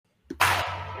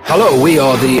Hello, we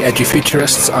are the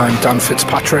Edufuturists. I'm Dan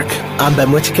Fitzpatrick. I'm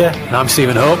Ben Whitaker. And I'm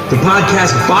Stephen Hope. The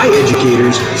podcast by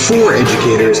educators, for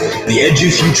educators, the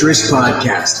Edufuturist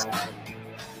Podcast.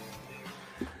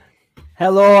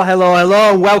 Hello,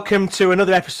 and welcome to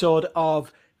another episode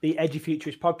of the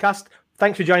Edufuturist Podcast.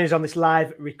 Thanks for joining us on this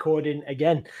live recording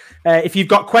again. If you've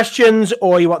got questions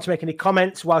or you want to make any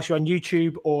comments whilst you're on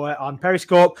YouTube or on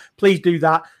Periscope, please do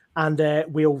that, and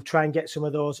we'll try and get some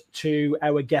of those to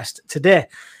our guest today.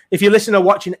 If you're listening or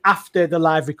watching after the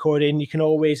live recording, you can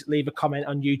always leave a comment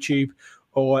on YouTube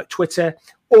or Twitter,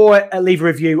 or leave a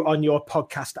review on your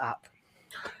podcast app.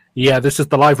 Yeah, this is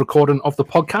the live recording of the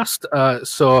podcast,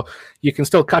 so you can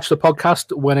still catch the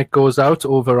podcast when it goes out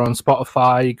over on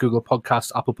Spotify, Google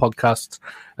Podcasts, Apple Podcasts,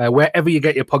 wherever you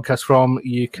get your podcast from,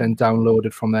 you can download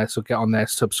it from there, so get on there,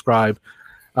 subscribe.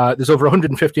 There's over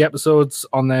 150 episodes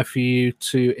on there for you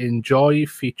to enjoy,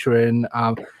 featuring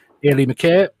Ailey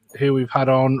McKay, who we've had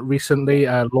on recently,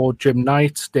 Lord Jim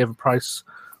Knight, David Price,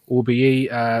 OBE.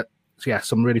 So yeah,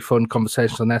 some really fun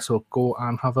conversations on there, so go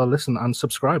and have a listen and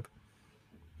subscribe.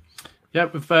 Yeah,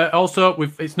 we've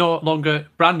it's no longer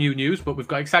brand new news, but we've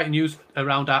got exciting news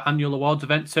around our annual awards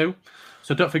event too.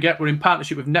 So don't forget, we're in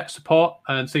partnership with Net Support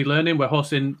and C Learning. We're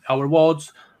hosting our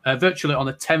awards virtually on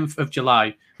the 10th of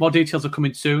July. More details are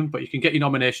coming soon, but you can get your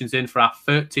nominations in for our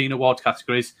 13 award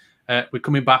categories. We're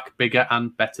coming back bigger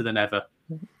and better than ever.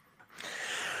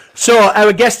 So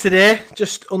our guest today,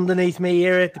 just underneath me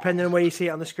here, depending on where you see it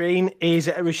on the screen, is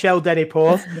Rochelle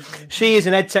Denny-Porth. She is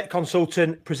an EdTech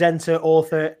consultant, presenter,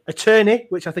 author, attorney,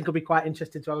 which I think will be quite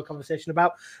interesting to have a conversation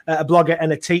about, a blogger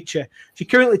and a teacher. She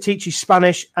currently teaches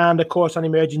Spanish and a course on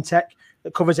emerging tech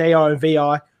that covers AR and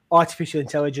VR, artificial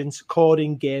intelligence,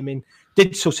 coding, gaming,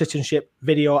 digital citizenship,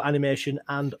 video, animation,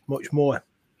 and much more.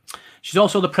 She's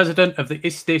also the president of the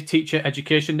ISTE Teacher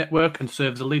Education Network and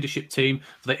serves the leadership team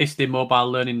for the ISTE Mobile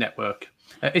Learning Network.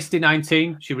 At ISTE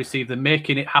 19, she received the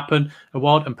Making It Happen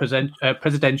Award and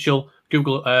Presidential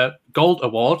Google Gold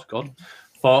Award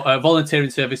for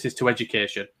volunteering services to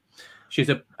education. She's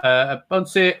a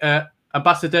Bunse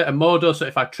ambassador, a Modo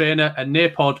certified trainer, a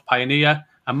NAPOD pioneer,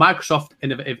 a Microsoft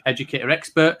Innovative Educator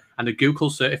expert, and a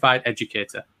Google certified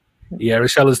educator. Yeah,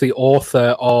 Rochelle is the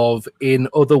author of In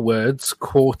Other Words,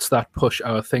 Quotes That Push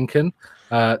Our Thinking.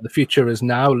 The future is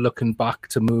now, looking back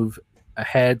to move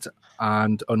ahead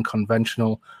and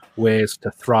unconventional ways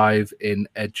to thrive in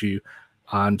edu,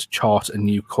 and chart a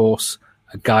new course,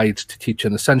 a guide to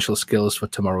teaching essential skills for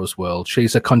tomorrow's world.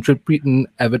 She's a contributing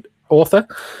author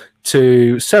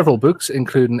to several books,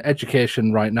 including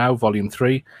Education Right Now, Volume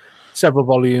 3, several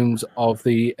volumes of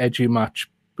the EduMatch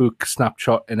book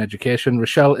Snapshot in Education.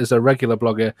 Rochelle is a regular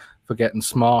blogger for Getting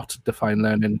Smart, Define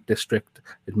Learning, District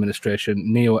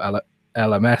Administration, Neo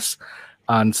LMS,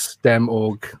 and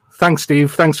STEM.org. Thanks,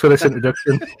 Steve. Thanks for this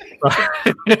introduction.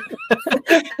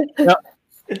 Yeah.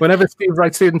 Whenever Steve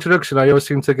writes the introduction, I always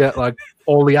seem to get like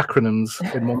all the acronyms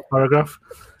in one paragraph.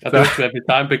 I do it every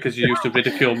time because you used to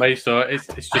ridicule me, so it's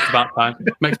just about time.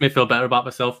 It makes me feel better about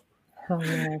myself. Oh,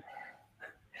 man.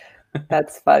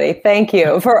 That's funny. Thank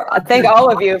you thank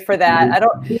all of you for that. I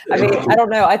don't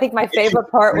know. I think my favorite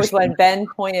part was when Ben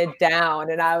pointed down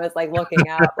and I was like looking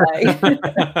up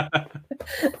like,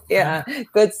 yeah,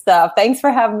 good stuff. Thanks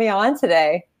for having me on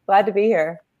today. Glad to be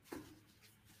here.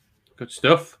 Good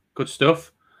stuff.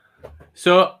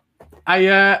 So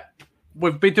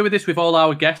we've been doing this with all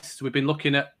our guests. We've been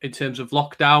looking at in terms of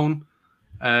lockdown,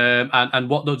 and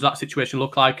what does that situation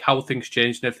look like, how things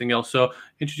changed and everything else. So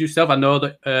introduce yourself. I know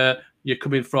that you're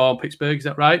coming from Pittsburgh, is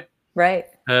that right? Right.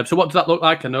 So what does that look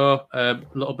like? I know a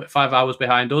little bit 5 hours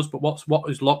behind us, but what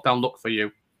does lockdown look for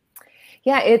you?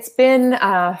 Yeah, it's been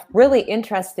a really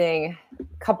interesting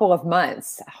couple of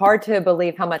months. Hard to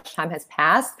believe how much time has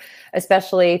passed,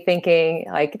 especially thinking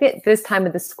like this time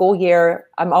of the school year,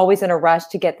 I'm always in a rush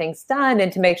to get things done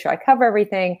and to make sure I cover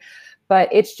everything. But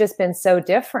it's just been so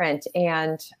different.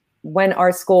 And when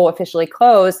our school officially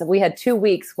closed, we had 2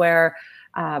 weeks where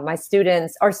our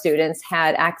students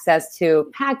had access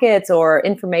to packets or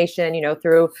information,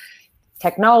 through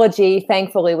technology.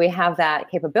 Thankfully, we have that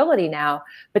capability now,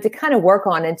 but to kind of work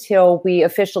on until we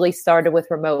officially started with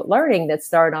remote learning that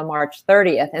started on March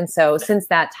 30th. And so since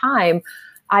that time,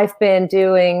 I've been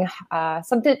doing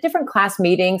some different class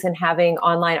meetings and having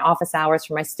online office hours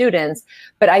for my students,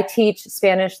 but I teach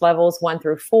Spanish levels 1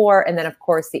 through 4, and then of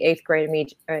course the 8th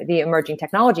grade, the emerging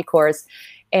technology course.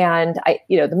 And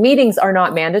the meetings are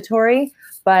not mandatory,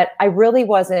 but I really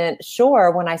wasn't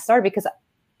sure when I started because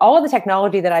all of the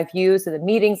technology that I've used in the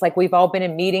meetings, like we've all been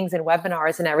in meetings and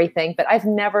webinars and everything, but I've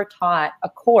never taught a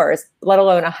course, let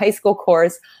alone a high school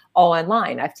course, all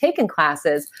online. I've taken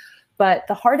classes, But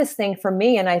the hardest thing for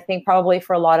me, and I think probably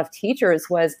for a lot of teachers,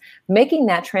 was making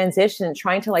that transition,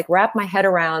 trying to like wrap my head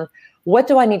around what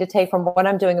do I need to take from what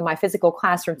I'm doing in my physical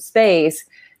classroom space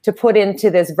to put into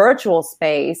this virtual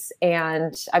space.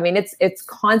 And I mean, it's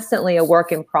constantly a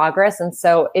work in progress. And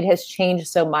so it has changed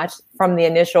so much from the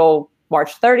initial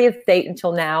March 30th date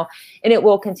until now, and it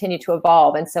will continue to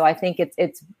evolve. And so I think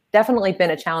it's definitely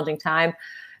been a challenging time,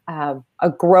 a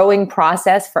growing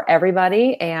process for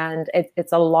everybody. And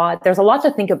it's a lot, there's a lot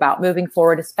to think about moving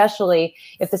forward, especially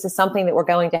if this is something that we're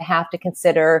going to have to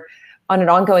consider on an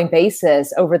ongoing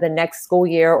basis over the next school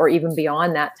year or even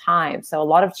beyond that time. So a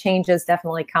lot of changes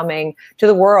definitely coming to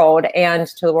the world and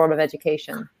to the world of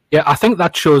education. Yeah, I think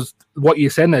that shows, what you're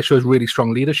saying there shows really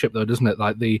strong leadership though, doesn't it?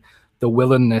 Like the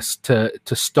willingness to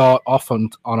start off on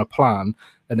a plan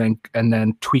and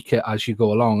then tweak it as you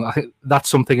go along. I think that's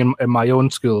something in my own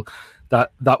school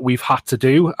that we've had to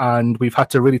do, and we've had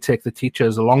to really take the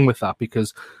teachers along with that,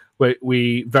 because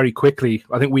we very quickly,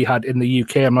 I think we had in the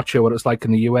UK, I'm not sure what it's like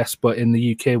in the US, but in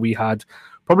the UK we had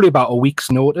probably about a week's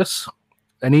notice,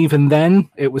 and even then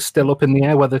it was still up in the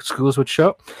air whether schools would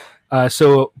shut.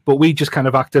 But we just kind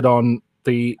of acted on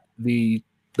the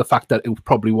fact that it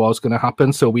probably was going to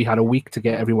happen. So we had a week to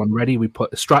get everyone ready. We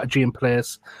put a strategy in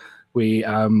place. We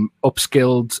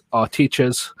upskilled our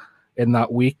teachers in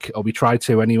that week, or we tried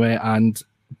to anyway. And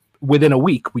within a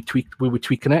week, we were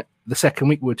tweaking it. The second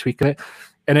week, we were tweaking it.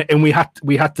 And we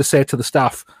had to say to the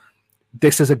staff,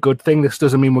 this is a good thing. This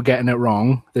doesn't mean we're getting it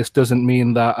wrong. This doesn't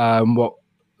mean that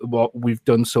what we've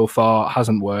done so far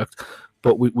hasn't worked,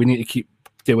 but we need to keep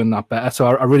doing that better. So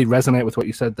I really resonate with what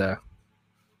you said there.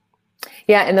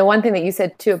 Yeah, and the one thing that you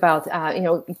said too about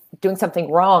doing something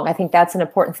wrong, I think that's an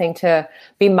important thing to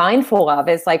be mindful of.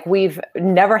 Is like, we've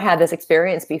never had this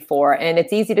experience before, and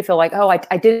it's easy to feel like, oh,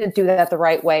 I didn't do that the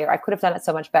right way, or I could have done it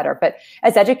so much better. But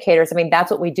as educators, I mean,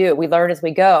 that's what we do. We learn as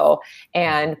we go,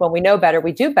 and when we know better,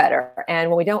 we do better.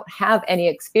 And when we don't have any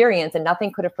experience, and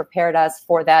nothing could have prepared us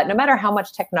for that, no matter how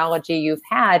much technology you've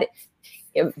had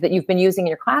that you've been using in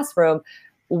your classroom,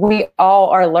 we all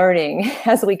are learning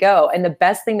as we go. And the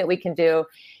best thing that we can do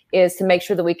is to make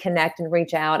sure that we connect and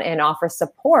reach out and offer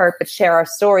support, but share our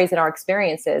stories and our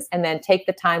experiences, and then take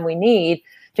the time we need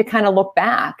to kind of look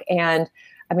back. And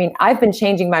I mean, I've been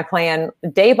changing my plan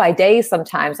day by day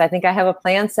sometimes. I think I have a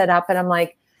plan set up and I'm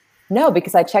like, no,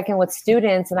 because I check in with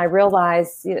students and I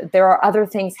realize there are other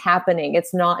things happening.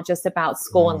 It's not just about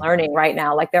school and learning right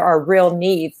now. Like, there are real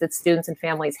needs that students and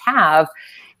families have.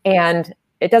 And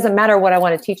it doesn't matter what I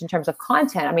want to teach in terms of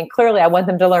content. I mean, clearly I want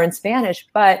them to learn Spanish,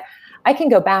 but I can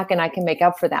go back and I can make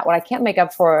up for that. What I can't make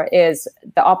up for is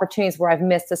the opportunities where I've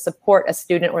missed to support a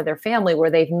student or their family where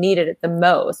they've needed it the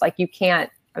most. Like, you can't,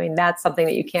 I mean, that's something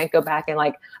that you can't go back and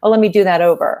like, oh, let me do that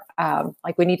over.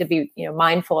 Like, we need to be,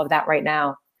 mindful of that right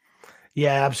now.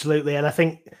 Yeah, absolutely. And I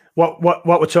think what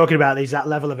we're talking about is that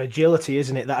level of agility,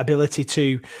 isn't it? That ability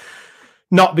to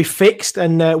not be fixed.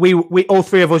 And we all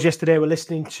three of us yesterday were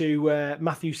listening to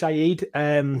Matthew Syed,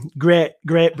 great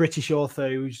British author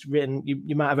who's written,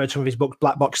 you might have heard some of his books,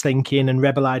 Black Box Thinking and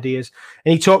Rebel Ideas.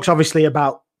 And he talks obviously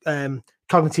about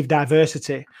cognitive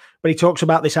diversity, but he talks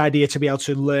about this idea to be able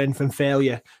to learn from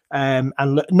failure, and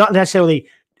not necessarily,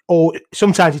 or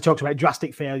sometimes he talks about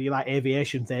drastic failure like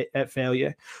aviation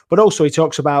failure, but also he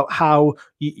talks about how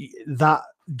that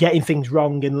getting things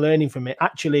wrong and learning from it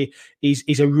actually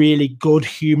is a really good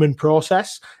human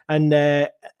process. And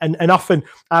often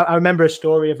I remember a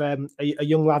story of a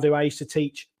young lad who I used to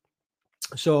teach.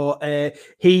 So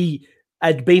he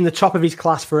had been the top of his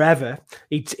class forever.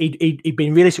 He'd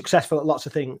been really successful at lots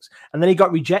of things, and then he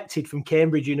got rejected from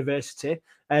Cambridge University.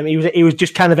 He was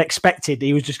just kind of expected.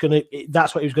 He was just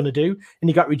that's what he was going to do. And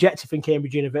he got rejected from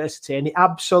Cambridge University, and it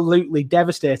absolutely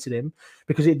devastated him,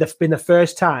 because it'd been the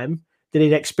first time that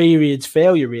he'd experienced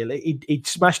failure, really. He'd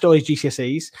smashed all his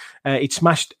GCSEs.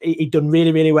 He'd done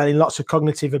really, really well in lots of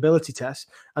cognitive ability tests,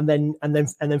 and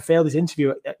then failed his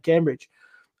interview at Cambridge.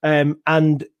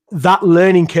 And that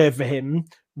learning curve for him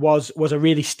was a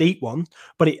really steep one,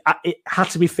 but it had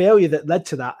to be failure that led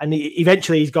to that. And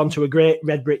eventually he's gone to a great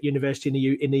Red Brick University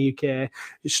in the UK,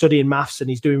 studying maths, and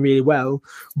he's doing really well.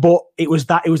 But it was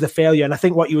the failure. And I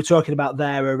think what you were talking about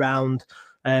there around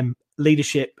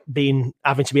leadership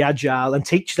having to be agile, and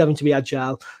teachers having to be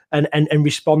agile, and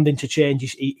responding to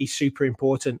change is super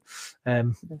important.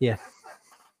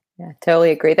 Yeah, totally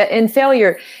agree. That in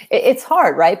failure, it's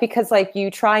hard, right? Because like,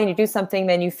 you try and you do something,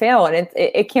 then you fail, and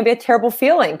it can be a terrible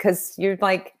feeling, because you're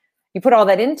like, you put all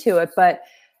that into it. But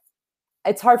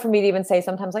it's hard for me to even say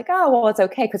sometimes like, oh, well, it's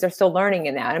okay because they're still learning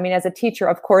in that. I mean, as a teacher,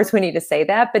 of course, we need to say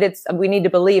that, but we need to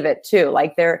believe it too.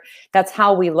 Like that's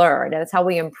how we learn and it's how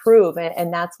we improve.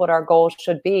 And that's what our goal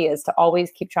should be, is to always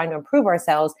keep trying to improve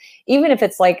ourselves, even if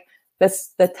it's like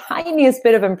the tiniest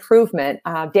bit of improvement.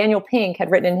 Daniel Pink had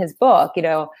written in his book,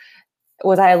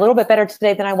 was I a little bit better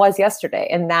today than I was yesterday?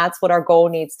 And that's what our goal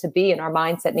needs to be and our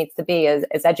mindset needs to be as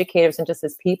educators and just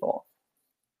as people.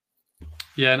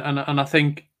 Yeah, and I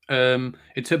think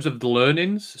in terms of the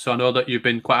learnings, so I know that you've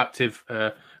been quite active,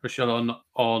 Rochelle,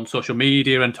 on social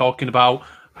media and talking about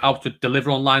how to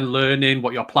deliver online learning,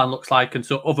 what your plan looks like, and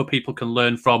so other people can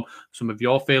learn from some of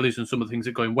your failures and some of the things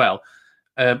that are going well.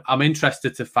 I'm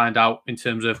interested to find out in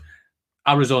terms of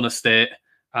Arizona State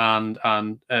and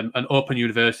an open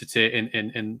university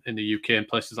in the UK and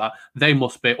places like that. They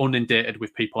must be inundated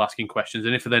with people asking questions,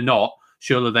 and if they're not,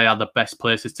 surely they are the best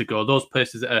places to go. Those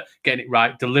places that are getting it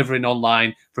right, delivering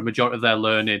online for a majority of their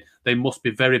learning, they must be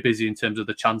very busy in terms of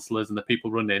the chancellors and the people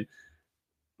running.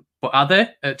 But are they?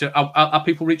 Are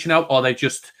people reaching out, or are they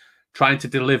just trying to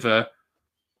deliver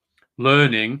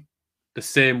learning the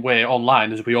same way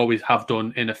online as we always have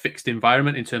done in a fixed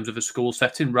environment in terms of a school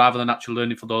setting, rather than actual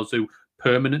learning for those who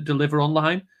permanent deliver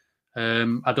online?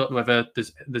 I don't know whether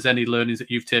there's any learnings that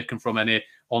you've taken from any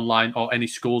online or any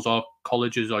schools or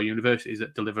colleges or universities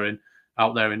that delivering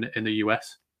out there in the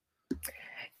US.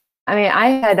 I mean, I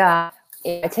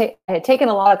had taken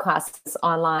a lot of classes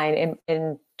online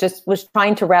and just was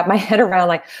trying to wrap my head around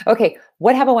like, okay,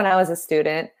 what happened when I was a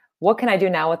student? What can I do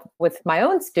now with my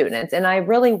own students? And I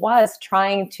really was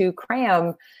trying to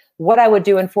cram what I would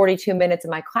do in 42 minutes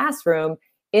in my classroom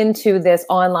into this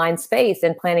online space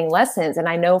and planning lessons. And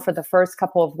I know for the first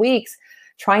couple of weeks,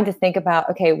 trying to think about,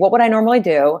 okay, what would I normally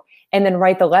do? And then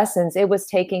write the lessons. It was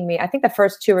taking me, I think the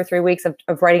first 2 or 3 weeks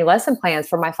of writing lesson plans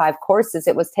for my 5 courses,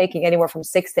 it was taking anywhere from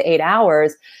 6 to 8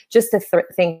 hours just to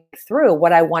think through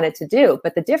what I wanted to do.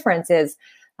 But the difference is,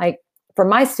 like, for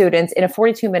my students in a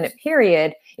 42-minute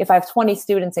period, if I have 20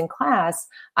 students in class,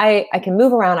 I can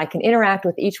move around, I can interact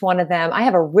with each one of them. I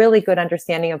have a really good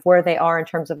understanding of where they are in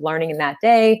terms of learning in that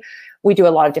day. We do a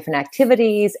lot of different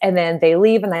activities, and then they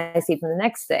leave and I see them the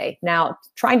next day. Now,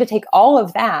 trying to take all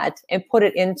of that and put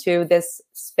it into this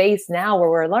space now where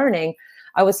we're learning,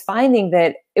 I was finding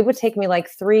that it would take me like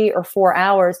 3 or 4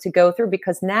 hours to go through,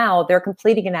 because now they're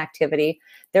completing an activity.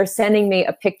 They're sending me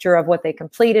a picture of what they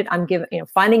completed. I'm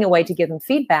finding a way to give them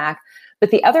feedback.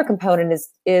 But the other component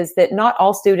is that not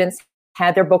all students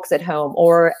had their books at home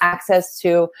or access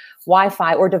to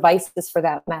Wi-Fi or devices for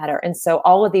that matter. And so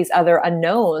all of these other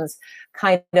unknowns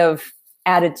kind of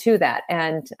added to that.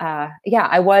 And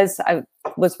I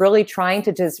was really trying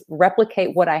to just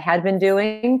replicate what I had been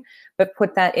doing, but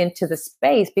put that into the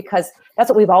space, because that's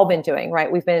what we've all been doing, right?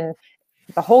 We've been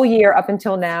the whole year up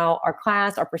until now, our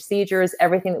class, our procedures,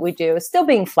 everything that we do is still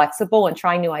being flexible and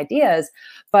trying new ideas.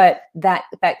 But that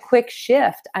quick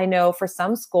shift, I know for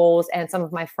some schools and some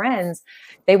of my friends,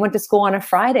 they went to school on a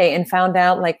Friday and found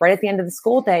out like right at the end of the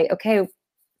school day, okay,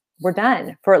 we're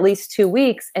done for at least 2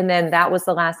 weeks. And then that was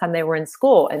the last time they were in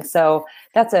school. And so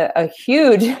that's a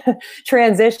huge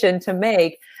transition to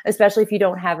make, especially if you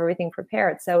don't have everything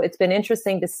prepared. So it's been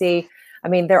interesting to see. I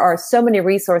mean, there are so many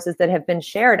resources that have been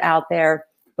shared out there,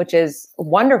 which is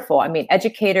wonderful. I mean,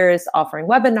 educators offering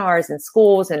webinars in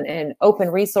schools and open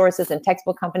resources and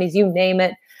textbook companies, you name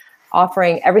it,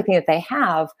 offering everything that they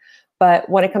have. But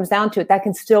when it comes down to it, that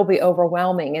can still be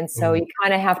overwhelming. And so you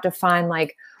kind of have to find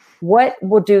like, what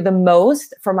will do the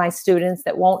most for my students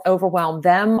that won't overwhelm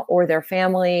them or their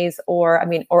families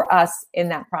or us in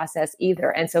that process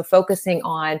either. And so focusing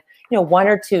on, 1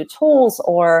 or 2 tools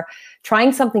or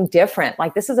trying something different.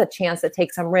 Like this is a chance to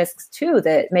take some risks too,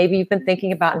 that maybe you've been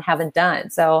thinking about and haven't done.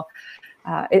 So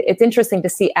it's interesting to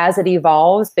see as it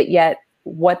evolves, but yet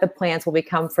what the plans will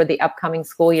become for the upcoming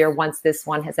school year once this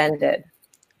one has ended.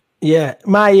 Yeah,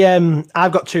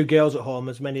 I've got 2 girls at home,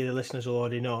 as many of the listeners will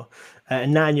already know, a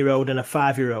 9-year-old and a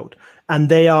 5-year-old, and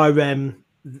they are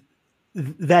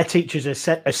their teachers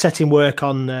are setting work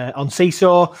on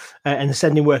Seesaw and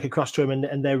sending work across to them,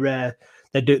 and they're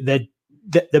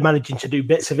managing to do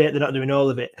bits of it. They're not doing all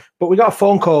of it. But we got a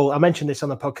phone call. I mentioned this on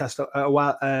the podcast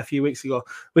a few weeks ago.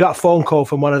 We got a phone call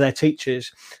from one of their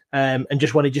teachers, and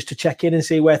just wanted to check in and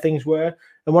see where things were.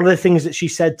 And one of the things that she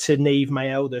said to Neve, my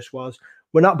eldest, was,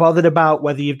 we're not bothered about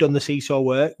whether you've done the Seesaw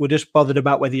work. We're just bothered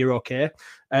about whether you're okay.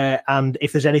 And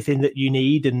if there's anything that you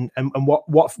need and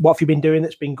what have you been doing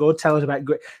that's been good, tell us about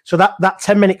it. So that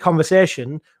 10-minute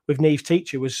conversation with Neve's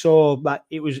teacher was so, like,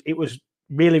 it was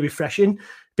really refreshing,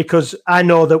 because I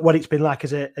know that what it's been like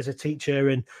as a teacher,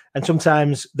 and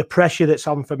sometimes the pressure that's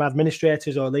on from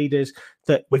administrators or leaders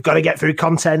that we've got to get through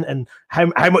content, and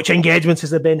how much engagement has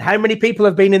there been? How many people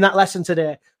have been in that lesson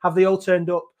today? Have they all turned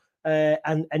up?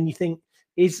 And you think,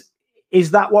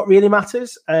 is that what really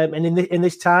matters? And in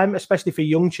this time, especially for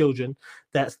young children,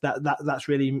 that's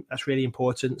really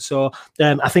important. So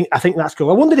I think that's cool.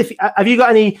 I wondered if have you got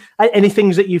any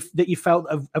things that you felt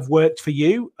have worked for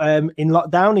you in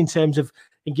lockdown in terms of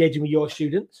engaging with your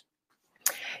students?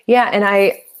 Yeah, and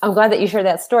I'm glad that you shared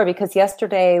that story, because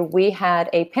yesterday we had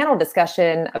a panel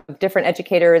discussion of different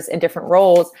educators in different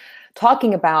roles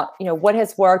talking about, what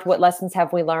has worked, what lessons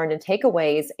have we learned and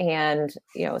takeaways. And,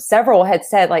 several had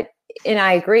said, like, and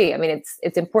I agree. I mean,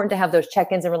 it's important to have those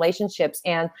check-ins and relationships,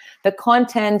 and the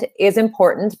content is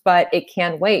important, but it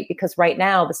can wait, because right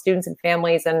now the students and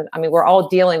families, and I mean, we're all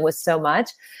dealing with so much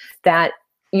that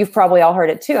you've probably all heard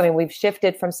it too. I mean, we've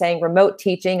shifted from saying remote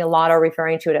teaching. A lot are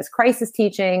referring to it as crisis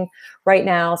teaching right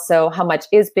now. So how much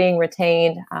is being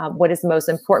retained? What is the most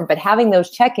important? But having those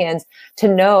check-ins to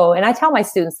know, and I tell my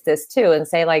students this too, and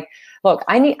say, like, look,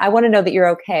 I want to know that you're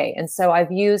okay. And so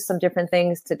I've used some different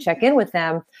things to check in with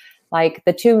them. Like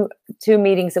the two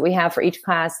meetings that we have for each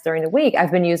class during the week, I've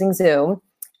been using Zoom.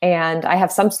 And I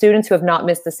have some students who have not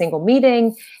missed a single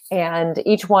meeting, and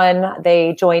each one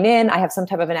they join in. I have some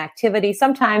type of an activity.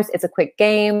 Sometimes it's a quick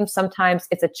game. Sometimes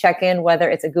it's a check-in, whether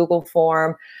it's a Google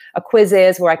form, a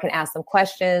quiz where I can ask them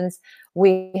questions.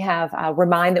 We have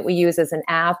Remind that we use as an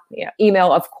app,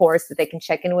 email, of course, that they can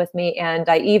check in with me. And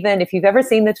I even, if you've ever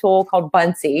seen the tool called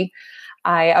Buncee,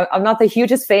 I'm not the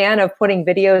hugest fan of putting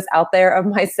videos out there of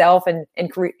myself and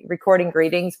recording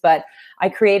greetings, but I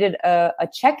created a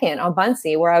check-in on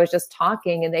Buncee where I was just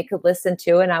talking and they could listen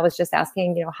to, and I was just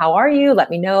asking, how are you? Let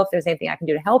me know if there's anything I can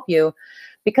do to help you,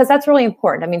 because that's really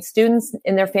important. I mean, students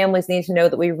and their families need to know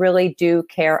that we really do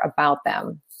care about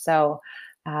them. So,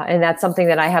 and that's something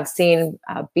that I have seen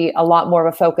be a lot more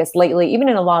of a focus lately, even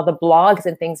in a lot of the blogs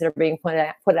and things that are being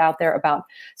put out there about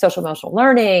social emotional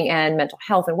learning and mental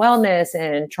health and wellness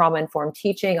and trauma-informed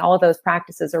teaching. All of those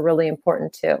practices are really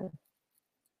important too.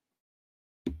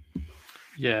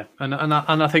 Yeah, and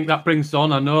I think that brings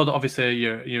on, I know that obviously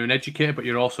you're an educator, but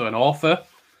you're also an author.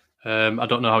 I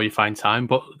don't know how you find time,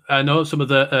 but I know some of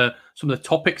the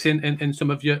topics in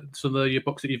some of your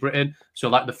books that you've written. So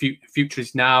like the future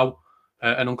is now.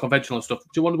 And unconventional stuff. Do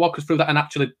you want to walk us through that? And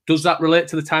actually, does that relate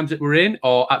to the times that we're in,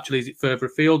 or actually is it further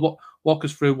afield? Walk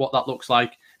us through what that looks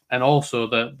like, and also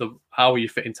the how are you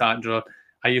fitting time?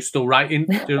 Are you still writing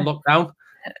during lockdown?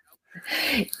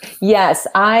 Yes,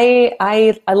 I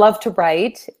love to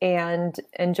write and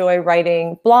enjoy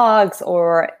writing blogs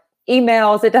or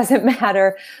emails. It doesn't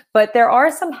matter, but there are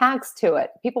some hacks to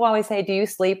it. People always say, "Do you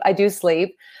sleep?" I do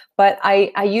sleep. But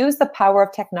I use the power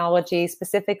of technology,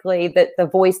 specifically the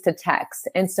voice to text.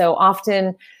 And so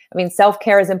often, I mean,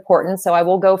 self-care is important. So I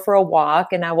will go for a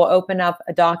walk and I will open up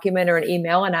a document or an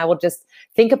email and I will just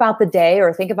think about the day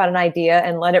or think about an idea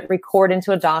and let it record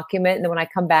into a document. And then when I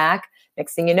come back,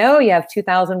 next thing you know, you have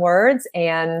 2,000 words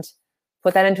and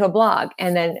put that into a blog.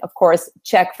 And then, of course,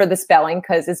 check for the spelling,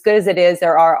 because as good as it is,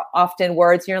 there are often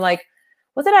words and you're like,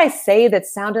 what did I say that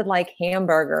sounded like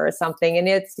hamburger or something? And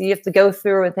you have to go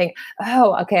through and think,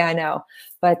 oh, okay, I know.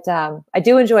 But I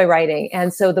do enjoy writing.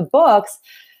 And so the books,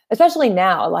 especially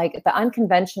now, like the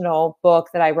unconventional book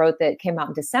that I wrote that came out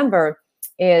in December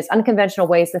is Unconventional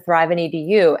Ways to Thrive in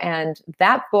EDU. And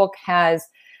that book has,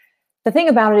 the thing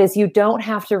about it is you don't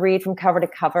have to read from cover to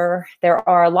cover. There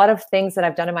are a lot of things that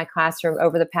I've done in my classroom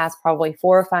over the past probably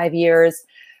 4 or 5 years,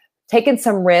 taken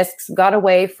some risks, got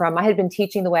away from, I had been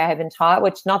teaching the way I had been taught,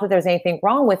 which not that there's anything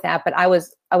wrong with that, but I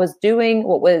was doing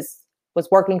what was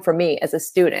working for me as a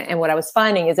student. And what I was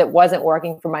finding is it wasn't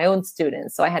working for my own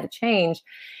students. So I had to change.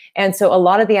 And so a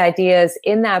lot of the ideas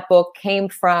in that book came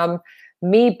from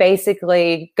me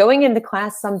basically going into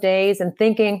class some days and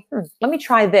thinking, let me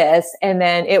try this. And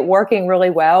then it working really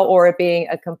well, or it being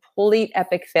a complete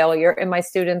epic failure. And my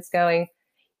students going,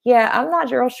 yeah, I'm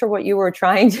not real sure what you were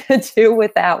trying to do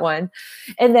with that one.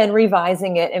 And then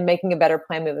revising it and making a better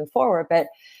plan moving forward. But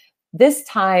this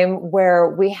time where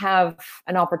we have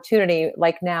an opportunity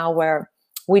like now where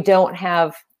we don't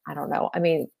have, I don't know, I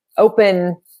mean,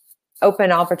 open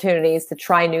opportunities to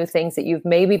try new things that you've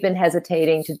maybe been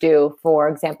hesitating to do. For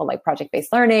example, like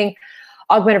project-based learning,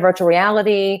 augmented virtual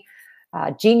reality,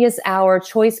 Genius Hour,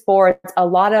 choice boards, a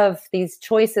lot of these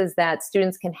choices that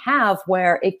students can have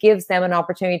where it gives them an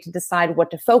opportunity to decide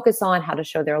what to focus on, how to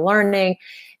show their learning.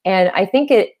 And I think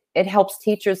it helps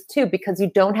teachers too, because you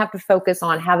don't have to focus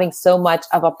on having so much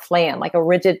of a plan, like a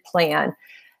rigid plan.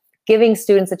 giving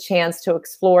students a chance to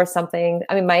explore something.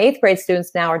 I mean, my 8th grade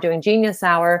students now are doing Genius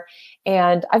Hour,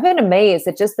 and I've been amazed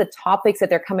at just the topics that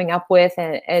they're coming up with.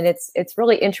 And it's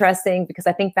really interesting because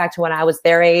I think back to when I was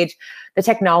their age, the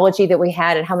technology that we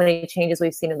had and how many changes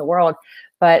we've seen in the world.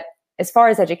 But as far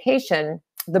as education,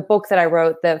 the book that I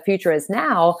wrote, The Future Is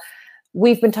Now,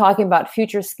 we've been talking about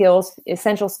future skills,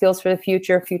 essential skills for the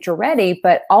future, future ready,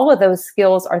 but all of those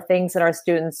skills are things that our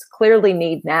students clearly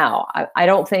need now. I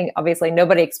don't think, obviously,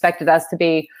 nobody expected us to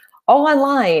be all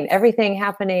online, everything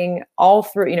happening all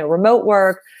through, remote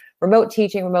work, remote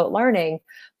teaching, remote learning.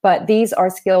 But these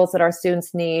are skills that our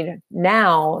students need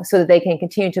now so that they can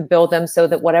continue to build them so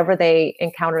that whatever they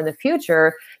encounter in the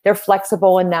future, they're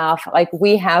flexible enough, like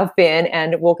we have been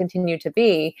and will continue to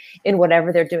be in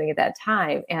whatever they're doing at that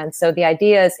time. And so the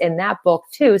ideas in that book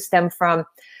too stem from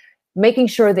making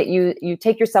sure that you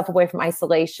take yourself away from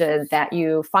isolation, that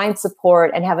you find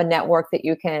support and have a network that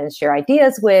you can share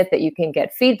ideas with, that you can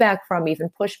get feedback from,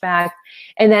 even pushback,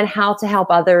 and then how to help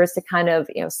others to kind of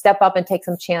step up and take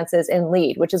some chances and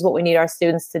lead, which is what we need our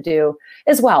students to do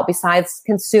as well, besides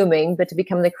consuming, but to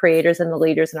become the creators and the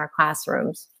leaders in our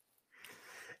classrooms.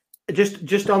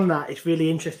 Just on that, it's really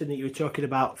interesting that you were talking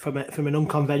about from an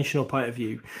unconventional point of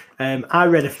view. I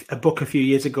read a book a few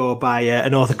years ago by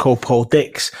an author called Paul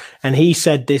Dix, and he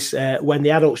said this: when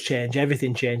the adults change,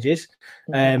 everything changes,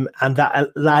 and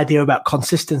that the idea about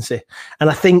consistency. And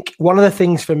I think one of the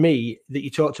things for me that you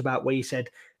talked about, where you said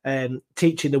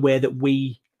teaching the way that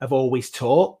we have always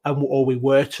taught or we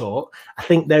were taught, I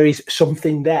think there is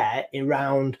something there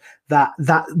around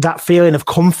that feeling of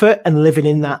comfort and living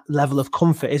in that level of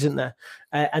comfort, isn't there?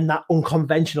 And that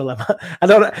unconventional level. I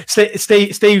don't know.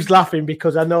 Steve's laughing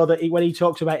because I know that when he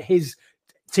talks about his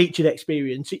teaching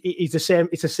experience, it's the same.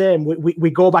 It's the same.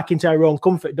 We go back into our own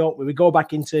comfort, don't we? We go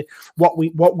back into what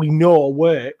we know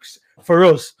works for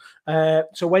us.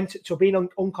 So being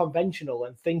unconventional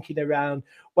and thinking around,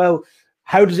 well,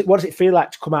 what does it feel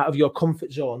like to come out of your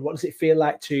comfort zone? What does it feel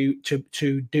like to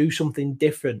do something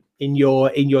different in your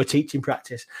teaching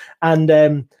practice?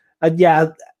 And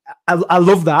yeah, I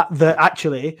love that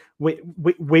actually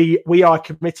we are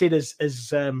committed as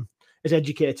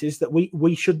educators that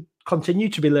we should continue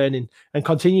to be learning and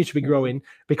continue to be growing,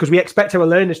 because we expect our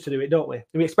learners to do it, don't we?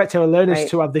 We expect our learners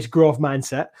to have this growth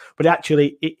mindset, but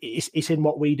actually it's in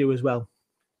what we do as well.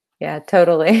 Yeah,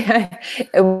 totally.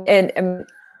 and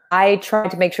I try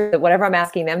to make sure that whatever I'm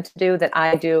asking them to do, that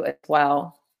I do as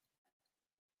well.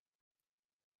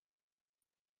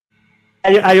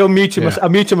 I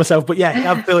unmuted myself, but yeah,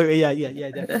 absolutely, yeah.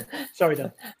 Definitely. Sorry,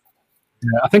 Dan.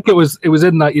 Yeah, I think it was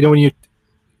in that, when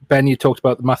Ben, you talked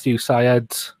about the Matthew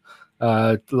Syed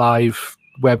live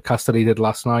webcast that he did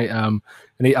last night, and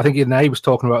I think he was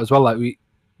talking about as well, like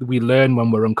we learn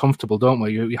when we're uncomfortable, don't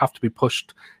we? You have to be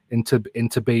pushed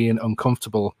into being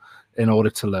uncomfortable in order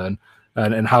to learn.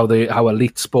 And how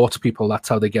elite sports people, that's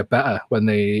how they get better, when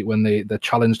they're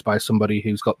challenged by somebody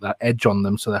who's got that edge on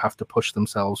them, so they have to push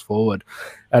themselves forward.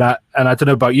 And I don't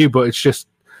know about you, but it's just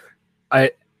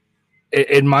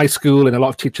in my school and a lot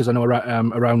of teachers I know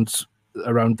around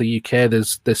the UK,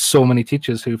 there's so many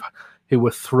teachers who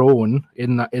were thrown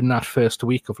in that first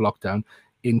week of lockdown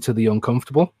into the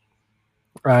uncomfortable,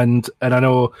 and I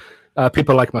know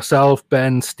people like myself,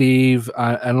 Ben, Steve,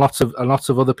 and lots of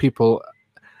other people.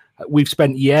 We've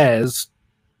spent years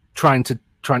trying to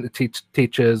teach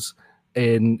teachers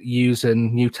in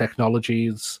using new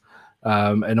technologies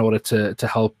in order to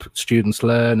help students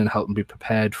learn and help them be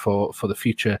prepared for the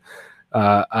future,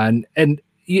 and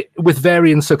with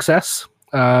varying success.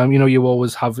 You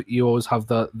always have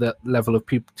the level of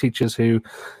teachers who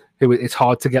it's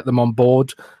hard to get them on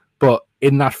board, but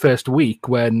in that first week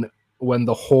when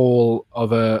the whole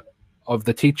of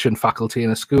the teaching faculty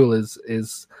in a school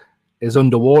is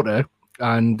underwater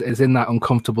and is in that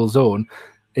uncomfortable zone,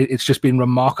 it's just been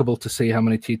remarkable to see how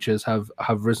many teachers have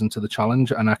risen to the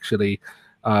challenge and actually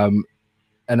I'm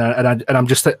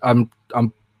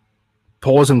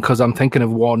pausing because I'm thinking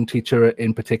of one teacher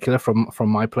in particular from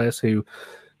my place who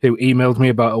emailed me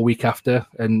about a week after,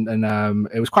 and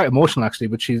it was quite emotional actually,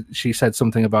 but she said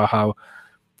something about how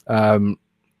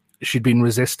she'd been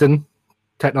resisting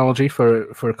technology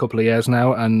for a couple of years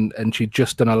now, and she'd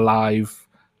just done a live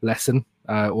lesson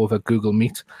over Google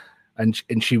Meet, and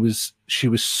she was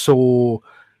so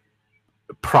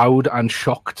proud and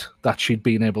shocked that she'd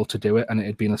been able to do it and it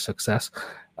had been a success.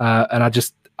 And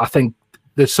I think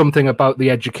there's something about the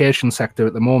education sector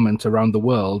at the moment around the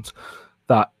world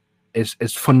that is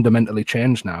fundamentally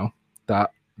changed now,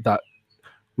 that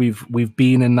we've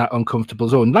been in that uncomfortable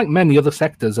zone, like many other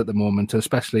sectors at the moment,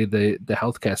 especially the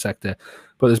healthcare sector.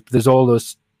 But there's all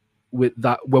those with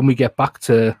that, when we get back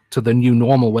to the new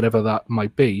normal, whatever that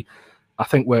might be, I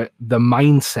think the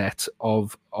mindset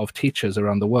of teachers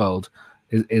around the world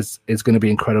is going to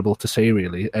be incredible to see,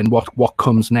 really. And what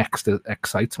comes next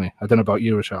excites me. I don't know about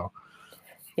you, Rochelle.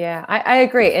 Yeah, I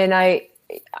agree. And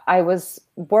I was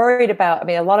worried about, I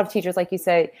mean, a lot of teachers, like you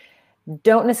say,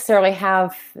 don't necessarily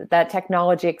have that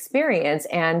technology experience,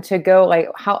 and to go like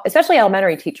how, especially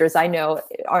elementary teachers, I know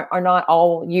are not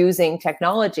all using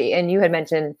technology. And you had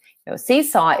mentioned,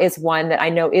 Seesaw is one that I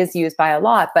know is used by a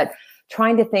lot, but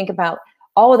trying to think about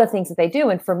all of the things that they do.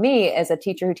 And for me, as a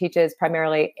teacher who teaches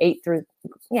primarily 8th through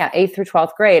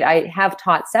 12th grade, I have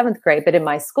taught 7th grade, but in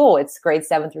my school, it's grades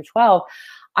 7 through 12.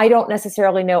 I don't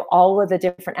necessarily know all of the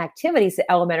different activities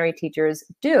that elementary teachers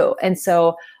do. And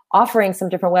so offering some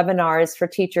different webinars for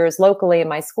teachers locally in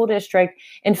my school district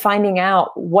and finding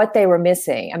out what they were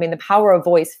missing. I mean, the power of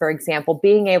voice, for example,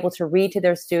 being able to read to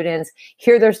their students,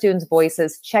 hear their students'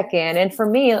 voices, check in. And for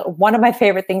me, one of my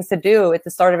favorite things to do at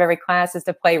the start of every class is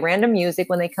to play random music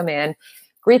when they come in,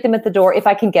 greet them at the door if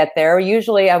I can get there.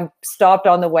 Usually I'm stopped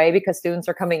on the way because students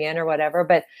are coming in or whatever,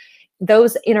 but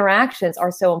those interactions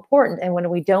are so important. And when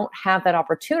we don't have that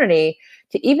opportunity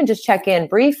to even just check in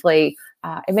briefly,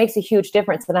 it makes a huge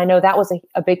difference. And I know that was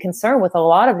a big concern with a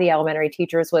lot of the elementary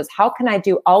teachers, was how can I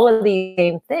do all of these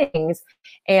same things?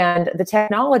 And the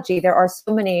technology, there are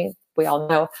so many, we all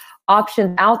know,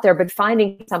 options out there, but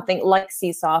finding something like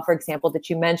Seesaw, for example, that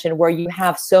you mentioned, where you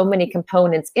have so many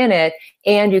components in it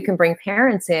and you can bring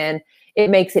parents in, it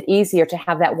makes it easier to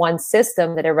have that one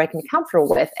system that everybody can be comfortable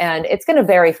with. And it's going to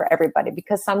vary for everybody,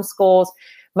 because some schools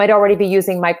might already be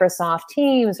using Microsoft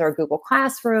Teams or Google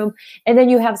Classroom. And then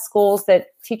you have schools that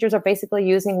teachers are basically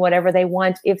using whatever they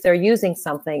want if they're using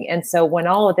something. And so when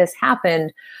all of this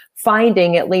happened,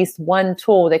 finding at least one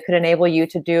tool that could enable you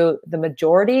to do the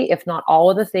majority, if not all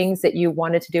of the things that you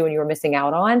wanted to do and you were missing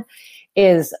out on,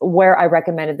 is where I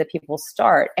recommended that people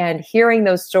start. And hearing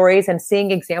those stories and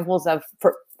seeing examples of,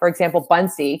 for example,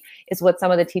 Buncee is what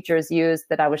some of the teachers used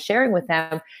that I was sharing with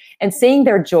them, and seeing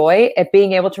their joy at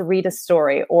being able to read a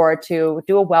story or to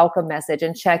do a welcome message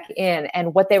and check in,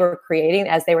 and what they were creating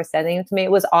as they were sending it to me.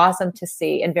 It was awesome to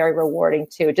see, and very rewarding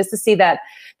too, just to see that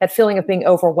feeling of being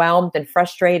overwhelmed and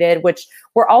frustrated, which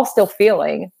we're all still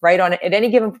feeling, right? At any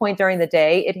given point during the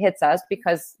day, it hits us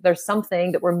because there's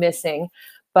something that we're missing.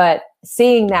 But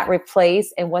seeing that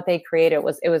replace and what they created,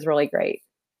 it was really great.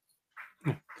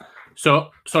 So,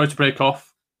 sorry to break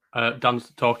off.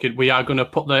 Dan's talking. We are going to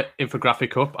put the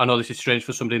infographic up. I know this is strange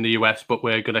for somebody in the US, but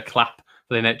we're going to clap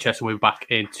for the NHS, and we'll be back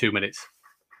in 2 minutes.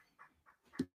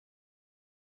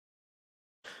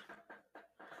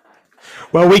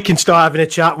 Well, we can start having a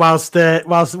chat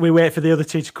whilst we wait for the other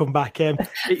two to come back.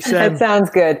 That sounds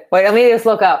good. Wait, let me just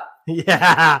look up.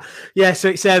 Yeah.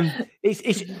 So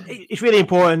it's really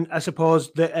important, I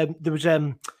suppose, that there was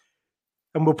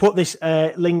and we'll put this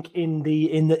link in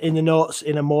the notes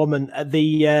in a moment.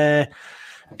 The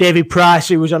David Price,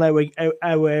 who was on our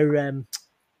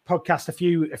podcast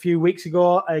a few weeks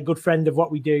ago, a good friend of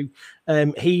what we do.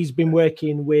 He's been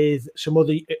working with some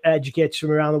other educators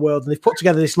from around the world, and they've put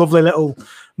together this lovely little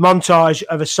montage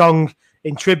of a song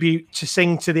in tribute to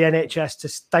sing to the NHS, to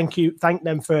thank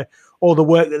them for all the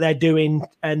work that they're doing,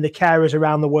 and the carers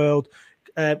around the world.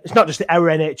 It's not just our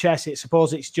NHS,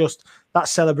 it's just that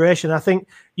celebration. I think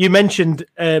you mentioned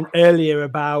earlier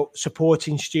about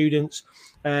supporting students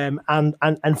and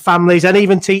families and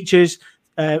even teachers,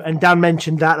 and Dan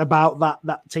mentioned that about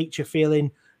that teacher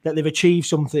feeling that they've achieved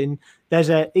something. This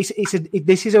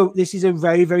is a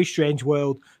very, very strange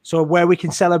world. So where we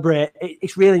can celebrate,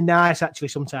 it's really nice actually.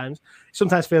 Sometimes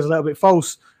feels a little bit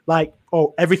false. Like,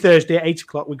 oh, every Thursday at 8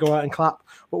 o'clock we go out and clap,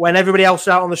 but when everybody else is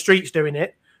out on the streets doing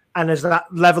it, and there's that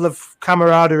level of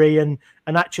camaraderie and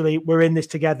actually we're in this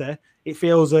together, it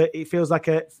feels like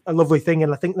a lovely thing.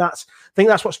 And I think that's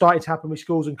what's starting to happen with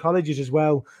schools and colleges as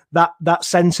well. That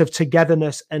sense of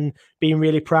togetherness and being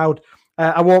really proud.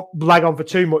 I won't blag on for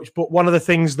too much, but one of the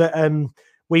things that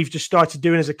we've just started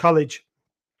doing as a college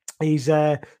is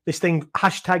this thing,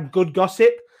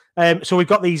 #GoodGossip. So we've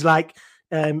got these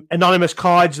anonymous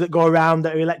cards that go around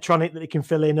that are electronic that they can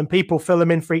fill in, and people fill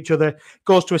them in for each other,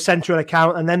 goes to a central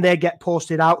account, and then they get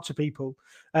posted out to people.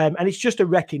 And it's just a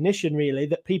recognition, really,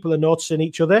 that people are noticing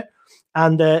each other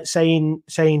and saying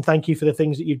thank you for the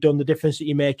things that you've done, the difference that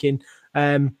you're making.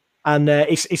 And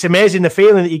it's amazing the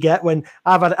feeling that you get when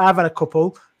I've had a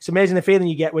couple. It's amazing the feeling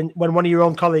you get when one of your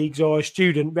own colleagues or a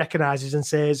student recognises and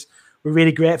says, "We're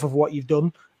really grateful for what you've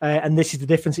done, and this is the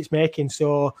difference it's making."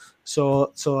 So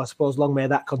I suppose long may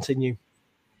that continue.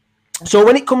 So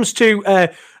when it comes to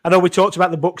I know we talked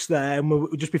about the books there, and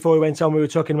just before we went on, we were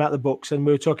talking about the books, and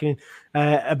we were talking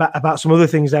about some other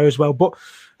things there as well. But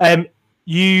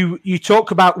you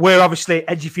talk about, we're obviously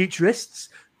edufuturists,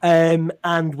 and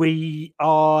we're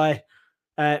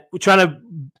trying to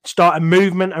start a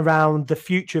movement around the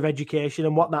future of education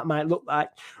and what that might look like,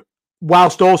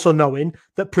 whilst also knowing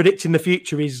that predicting the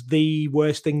future is the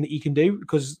worst thing that you can do,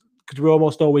 because we're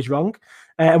almost always wrong.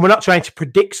 And we're not trying to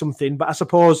predict something, but I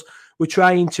suppose we're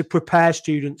trying to prepare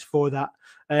students for that,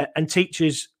 and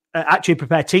teachers actually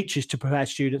prepare teachers to prepare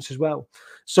students as well.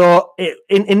 So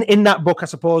in that book, I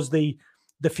suppose the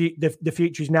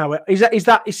future is now. Is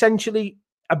that essentially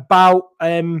about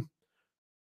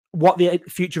what the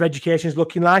future of education is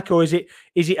looking like, or is it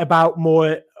about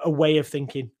more a way of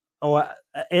thinking? Or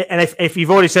and if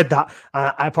you've already said that,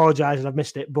 I apologize and I've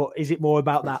missed it. But is it more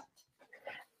about that?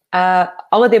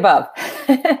 All of the above.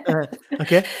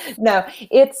 Okay. No,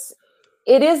 it's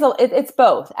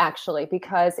both, actually,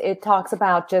 because it talks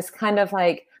about just kind of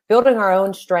like building our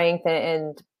own strength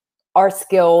and our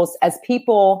skills as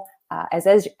people, as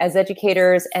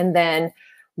educators, and then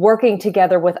working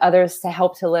together with others to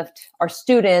help to lift our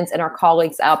students and our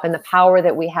colleagues up, and the power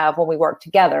that we have when we work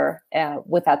together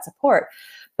with that support.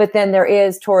 But then there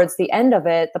is, towards the end of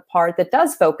it, the part that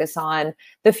does focus on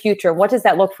the future. What does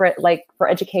that look like for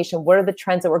education? What are the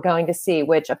trends that we're going to see?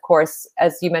 Which, of course,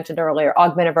 as you mentioned earlier,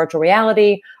 augmented virtual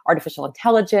reality, artificial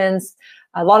intelligence,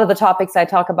 a lot of the topics I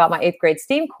talk about in my 8th grade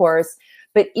STEAM course.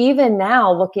 But even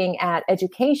now, looking at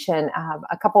education,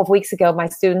 a couple of weeks ago, my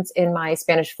students in my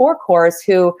Spanish 4 course,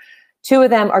 who 2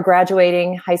 of them are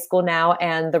graduating high school now,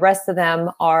 and the rest of them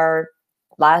are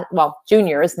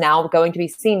juniors now, going to be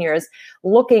seniors,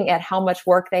 looking at how much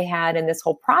work they had in this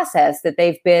whole process that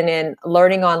they've been in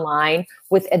learning online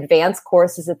with advanced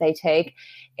courses that they take.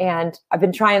 And I've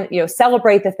been trying,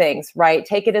 celebrate the things, right?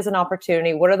 Take it as an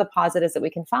opportunity. What are the positives that we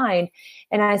can find?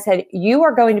 And I said, you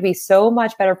are going to be so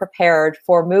much better prepared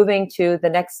for moving to the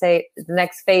next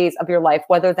phase of your life,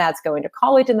 whether that's going to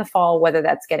college in the fall, whether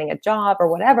that's getting a job or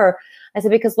whatever. I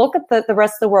said, because look at the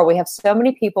rest of the world. We have so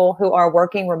many people who are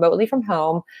working remotely from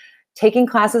home, taking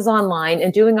classes online,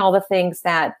 and doing all the things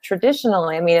that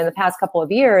traditionally, in the past couple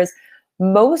of years,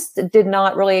 most did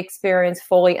not really experience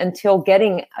fully until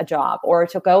getting a job or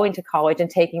to going to college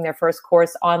and taking their first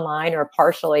course online, or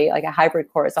partially like a hybrid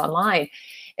course online.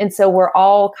 And so we're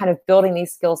all kind of building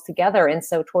these skills together. And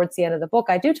so towards the end of the book,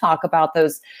 I do talk about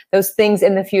those things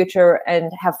in the future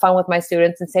and have fun with my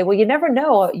students and say, well, you never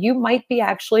know, you might be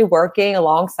actually working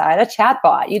alongside a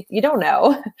chatbot. You don't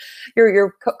know.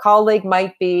 Your colleague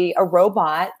might be a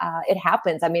robot. It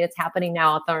happens. It's happening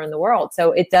now out there in the world.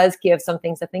 So it does give some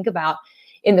things to think about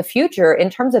in the future in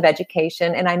terms of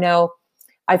education. And I know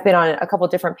I've been on a couple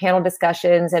of different panel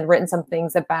discussions and written some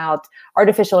things about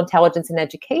artificial intelligence in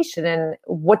education and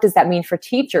what does that mean for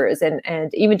teachers and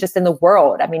even just in the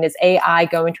world. Is AI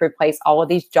going to replace all of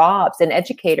these jobs and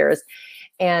educators?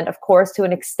 And of course, to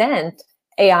an extent,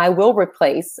 AI will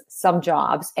replace some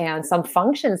jobs and some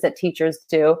functions that teachers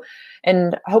do.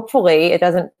 And hopefully it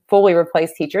doesn't fully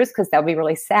replace teachers, because that would be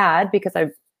really sad, because I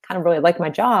kind of really like my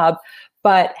job.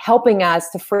 But helping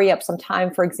us to free up some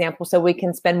time, for example, so we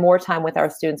can spend more time with our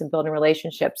students and building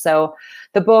relationships. So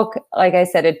the book, like I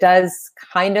said, it does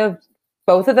kind of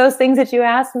both of those things that you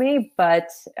asked me, but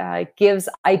gives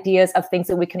ideas of things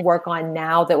that we can work on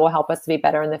now that will help us to be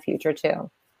better in the future too.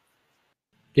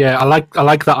 Yeah, I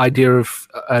like that idea of,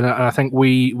 and I think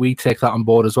we take that on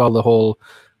board as well. The whole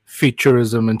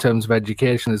futurism in terms of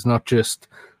education is not just,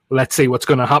 let's see what's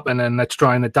going to happen and let's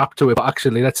try and adapt to it, but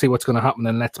actually let's see what's going to happen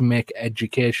and let's make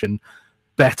education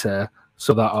better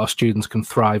so that our students can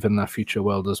thrive in that future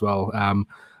world as well.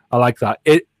 I like that.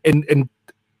 In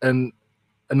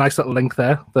a nice little link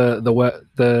there.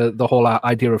 The whole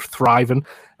idea of thriving.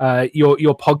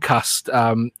 Your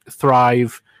podcast,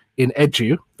 Thrive in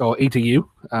Edu or EDU.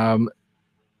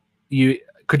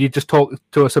 Could you just talk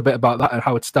to us a bit about that and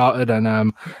how it started and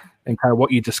kind of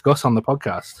what you discuss on the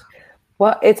podcast?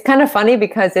 Well, it's kind of funny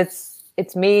because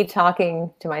it's me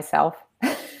talking to myself.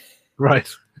 Right.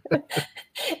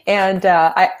 And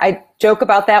I joke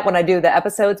about that when I do the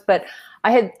episodes, but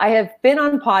I have been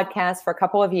on podcasts for a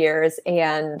couple of years,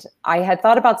 and I had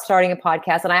thought about starting a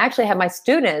podcast, and I actually had my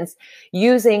students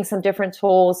using some different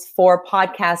tools for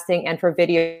podcasting and for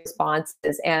video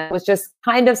responses, and it was just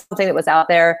kind of something that was out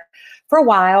there for a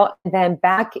while. And then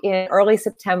back in early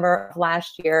September of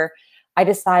last year, I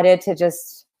decided to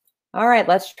just, all right,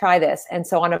 let's try this. And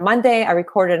so on a Monday, I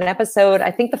recorded an episode. I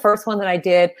think the first one that I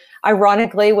did,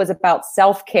 ironically, was about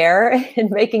self-care and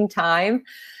making time.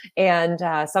 And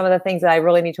some of the things that I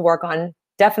really need to work on,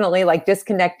 definitely like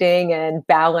disconnecting and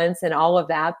balance and all of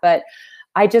that. But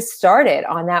I just started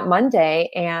on that Monday,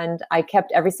 and I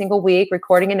kept every single week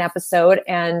recording an episode.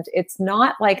 And it's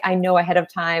not like I know ahead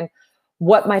of time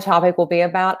what my topic will be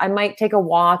about. I might take a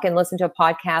walk and listen to a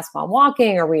podcast while I'm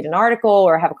walking, or read an article,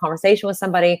 or have a conversation with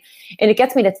somebody, and it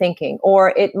gets me to thinking.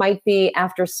 Or it might be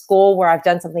after school where I've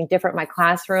done something different in my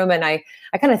classroom, and I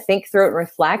kind of think through it and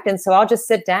reflect. And so I'll just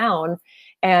sit down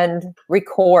and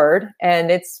record,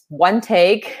 and it's one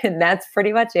take, and that's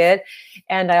pretty much it.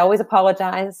 And I always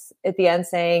apologize at the end,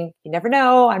 saying, you never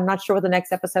know, I'm not sure what the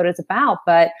next episode is about,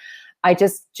 but I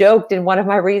just joked in one of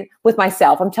my with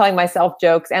myself. I'm telling myself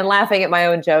jokes and laughing at my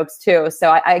own jokes too.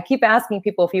 So I keep asking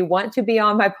people, if you want to be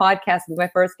on my podcast, be my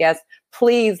first guest,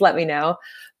 please let me know.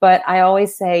 But I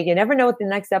always say, you never know what the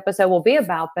next episode will be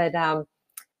about. But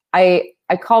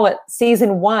I call it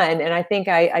season 1, and I think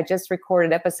I just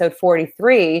recorded episode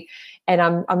 43, and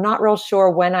I'm not real sure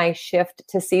when I shift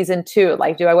to season 2.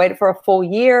 Like, do I wait for a full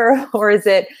year, or is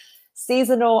it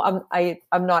seasonal?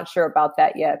 I'm not sure about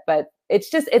that yet, but it's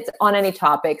on any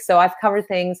topic. So I've covered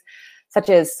things such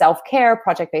as self-care,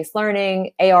 project-based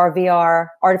learning, AR, VR,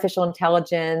 artificial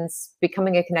intelligence,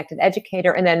 becoming a connected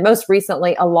educator, and then most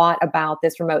recently, a lot about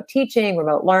this remote teaching,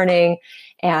 remote learning,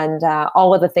 and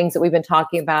all of the things that we've been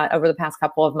talking about over the past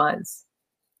couple of months.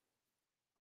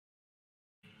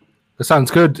 That sounds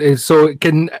good. So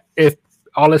if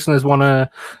our listeners want to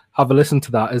have a listen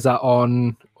to that, is that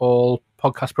on all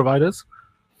podcast providers?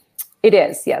 It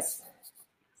is, yes.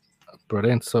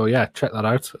 Brilliant. So yeah, check that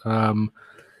out.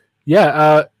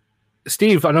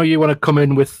 Steve, I know you want to come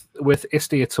in with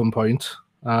ISTE at some point.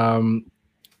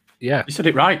 Yeah. You said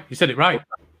it right. You said you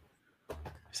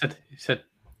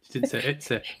didn't say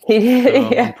it. He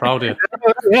did, I'm proud of you.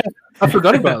 Yeah, I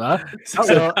forgot about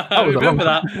that. I remember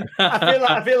that.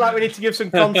 I feel like we need to give some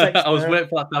context. I was waiting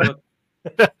for that to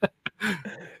happen.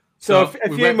 So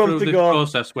a few months ago,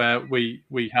 process where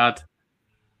we had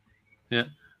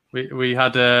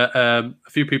a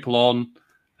few people on.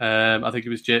 I think it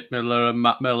was Jake Miller and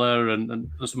Matt Miller and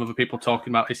some other people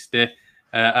talking about ISTE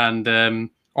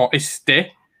or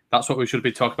ISTE. That's what we should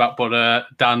be talking about. But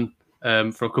Dan,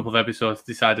 for a couple of episodes,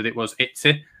 decided it was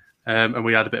ITSE, and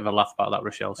we had a bit of a laugh about that,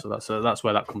 Rochelle. So that's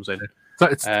where that comes in. So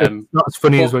it's not as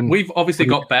funny as when we've obviously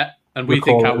got bet, and we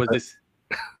think I was this.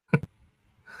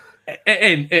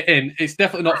 It's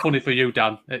definitely not funny for you,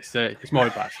 Dan. It's more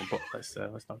embarrassing, but let's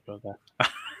not go there.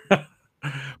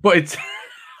 But it's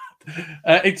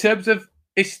in terms of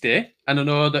ISTE, and I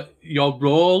know that your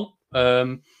role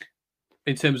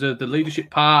in terms of the leadership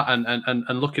part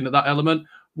and looking at that element,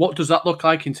 what does that look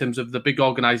like in terms of the big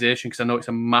organisation? Because I know it's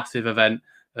a massive event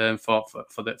for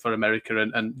America,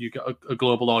 and you got a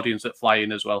global audience that fly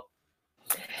in as well.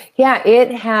 Yeah,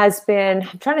 it has been.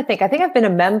 I'm trying to think. I think I've been a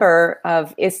member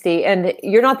of ISTE, and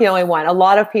you're not the only one. A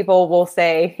lot of people will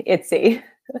say ITSE.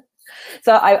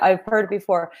 So I've heard it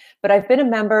before, but I've been a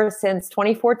member since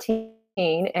 2014,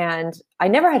 and I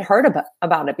never had heard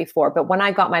about it before. But when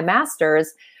I got my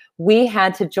master's, we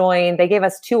had to join. They gave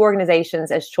us 2 organizations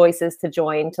as choices to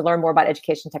join to learn more about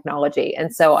education technology.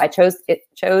 And so I chose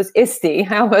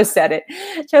ISTE. I almost said it.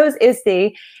 Chose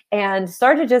ISTE and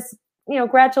started just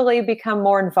gradually become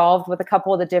more involved with a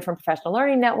couple of the different professional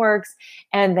learning networks.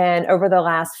 And then over the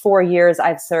last 4 years,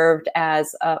 I've served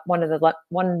as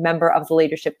one member of the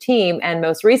leadership team. And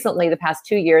most recently, the past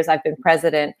 2 years, I've been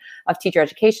president of Teacher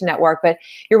Education Network. But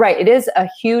you're right, it is a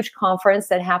huge conference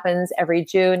that happens every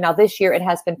June. Now, this year, it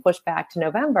has been pushed back to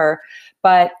November.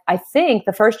 But I think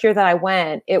the first year that I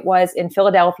went, it was in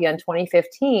Philadelphia in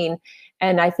 2015.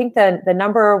 And I think the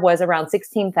number was around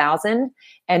 16,000.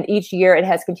 And each year it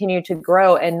has continued to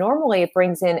grow. And normally it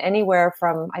brings in anywhere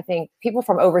from, I think, people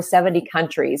from over 70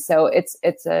 countries. So it's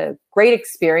a great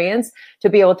experience to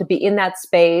be able to be in that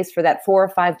space for that 4 or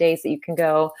 5 days that you can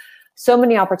go. So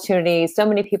many opportunities, so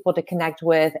many people to connect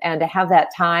with, and to have that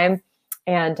time.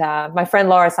 And my friend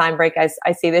Laura Steinbrink,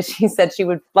 I see this. She said she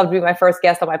would love to be my first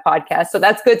guest on my podcast. So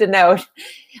that's good to know.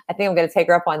 I think I'm going to take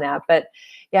her up on that. But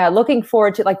yeah, looking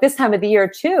forward to, like, this time of the year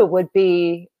too would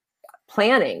be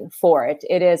planning for it.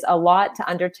 It is a lot to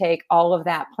undertake all of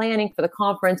that planning for the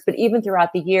conference, but even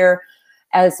throughout the year,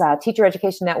 as Teacher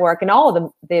Education Network and all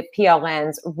of the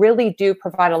PLNs really do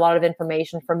provide a lot of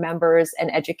information for members and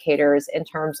educators in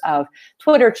terms of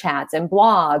Twitter chats and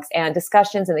blogs and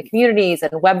discussions in the communities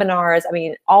and webinars. I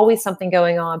mean, always something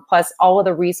going on, plus all of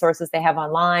the resources they have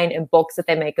online and books that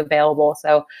they make available.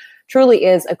 So truly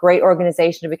is a great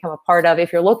organization to become a part of.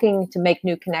 If you're looking to make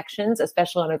new connections,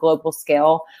 especially on a global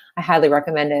scale, I highly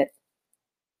recommend it.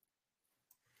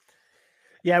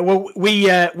 Yeah, well,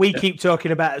 we keep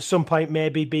talking about at some point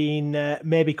maybe being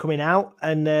maybe coming out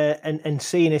and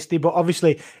seeing ISTE, but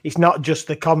obviously it's not just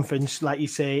the conference, like you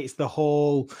say, it's the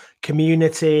whole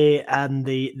community and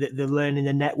the learning,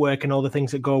 the network, and all the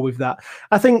things that go with that.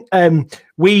 I think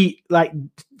we, like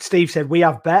Steve said, we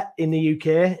have BET in the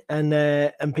UK,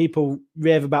 and people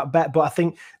rave about BET, but I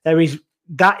think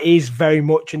that is very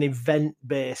much an event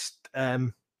based.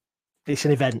 It's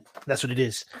an event. That's what it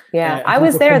is. Yeah, I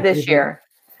was there this year.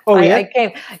 Oh, yeah. I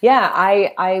came. Yeah,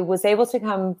 I was able to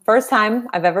come. First time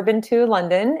I've ever been to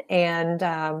London, and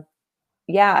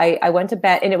I went to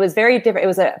BET, and it was very different. It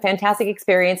was a fantastic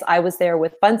experience. I was there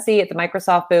with Bunsey at the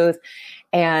Microsoft booth,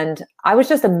 and I was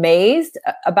just amazed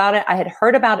about it. I had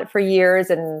heard about it for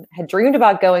years and had dreamed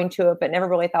about going to it, but never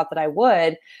really thought that I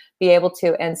would be able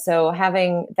to. And so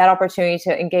having that opportunity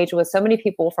to engage with so many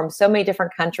people from so many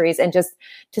different countries, and just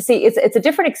to see, it's a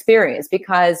different experience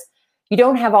because you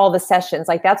don't have all the sessions.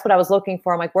 Like, that's what I was looking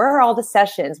for. I'm like, where are all the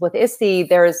sessions? With ISTE,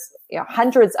 there's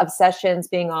hundreds of sessions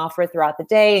being offered throughout the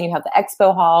day, and you have the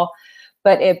expo hall.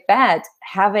 But at BET,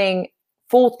 having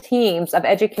full teams of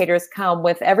educators come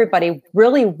with everybody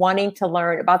really wanting to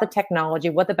learn about the technology,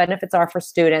 what the benefits are for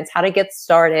students, how to get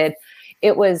started.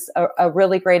 It was a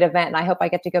really great event, and I hope I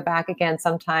get to go back again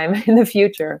sometime in the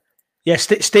future. Yes,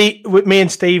 Steve. Me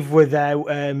and Steve were there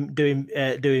doing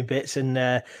bits,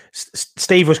 and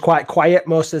Steve was quite quiet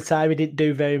most of the time. He didn't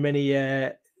do very many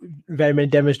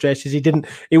demonstrations.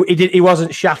 He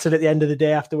wasn't shattered at the end of the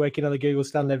day after working on the Google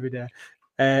stand every day.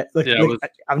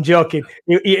 I'm joking.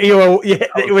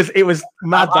 It was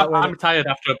mad. I'm tired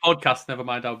after a podcast. Never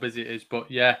mind how busy it is, but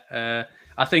yeah,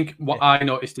 I think what I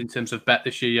noticed in terms of BET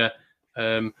this year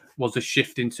was a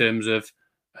shift in terms of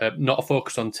not a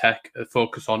focus on tech, a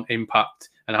focus on impact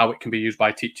and how it can be used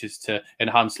by teachers to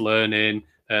enhance learning,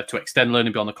 to extend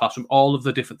learning beyond the classroom. All of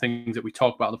the different things that we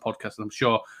talk about on the podcast, and I'm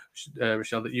sure,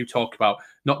 Rochelle, that you talk about,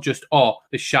 not just,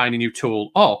 this shiny new tool,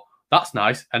 that's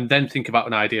nice, and then think about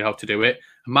an idea how to do it.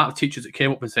 The amount of teachers that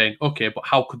came up and saying, okay, but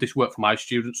how could this work for my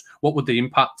students? What would the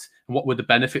impact and what would the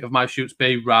benefit of my students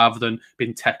be, rather than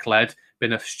being tech-led,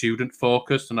 being a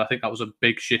student-focused? And I think that was a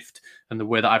big shift in the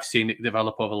way that I've seen it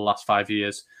develop over the last 5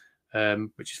 years,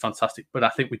 which is fantastic. But I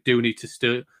think we do need to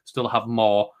still have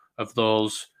more of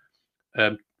those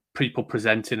people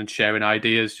presenting and sharing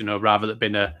ideas, rather than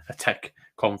being a tech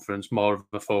conference, more of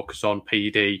a focus on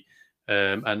PD.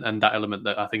 And that element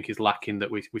that I think is lacking,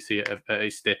 that we see at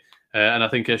ISTE. And I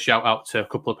think a shout out to a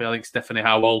couple of people. I think Stephanie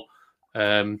Howell,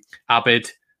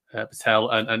 Abid Patel,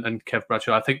 and Kev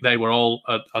Bradshaw. I think they were all,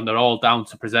 and they're all down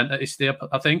to present at ISTE.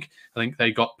 I think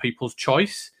they got People's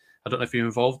Choice. I don't know if you're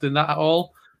involved in that at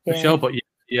all, Michelle, but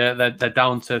yeah, they're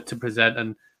down to present.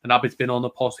 And Abid's been on the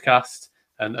podcast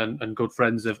and good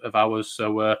friends of ours.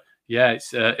 So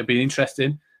it'll be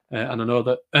interesting. And I know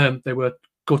that they were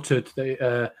gutted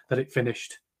that it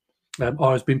finished,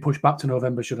 or has been pushed back to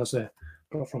November, should I say.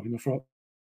 Got a frog in my throat.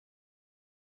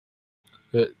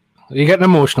 Are you getting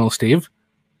emotional, Steve?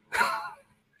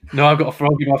 No, I've got a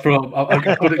frog in my throat.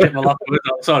 I couldn't get my last word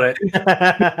out. Sorry.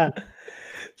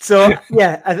 So,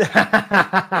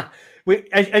 yeah,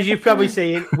 as you've probably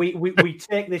seen, we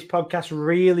take this podcast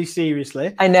really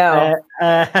seriously. I know.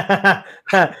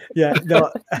 Yeah, no.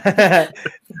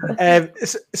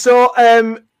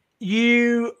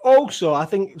 You also, I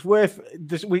think it's worth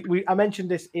this. I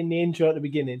mentioned this in the intro at the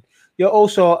beginning. You're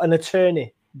also an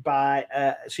attorney by.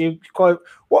 So you quite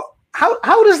what?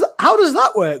 How does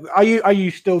that work? Are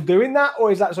you still doing that,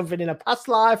 or is that something in a past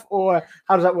life, or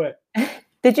how does that work?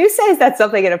 Did you say is that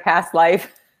something in a past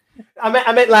life?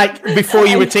 I meant like before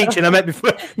you were teaching. I meant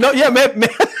before. No, yeah,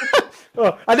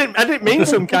 oh, I didn't mean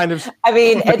some kind of. I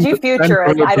mean,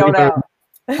 EduFuturist. I don't know.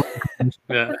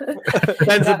 Yeah,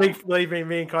 Ben's a big believer in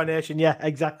reincarnation. Yeah,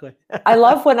 exactly. I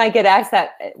love when I get asked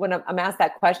that, when I'm asked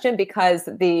that question, because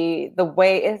the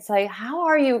way it's like,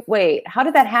 how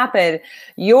did that happen?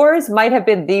 Yours might have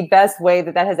been the best way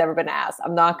that has ever been asked.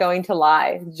 I'm not going to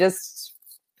lie. Just,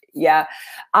 yeah,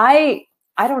 I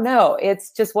don't know.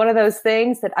 It's just one of those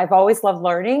things that I've always loved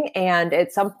learning. And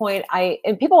at some point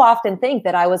and people often think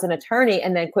that I was an attorney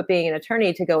and then quit being an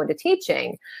attorney to go into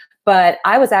teaching. But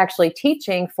I was actually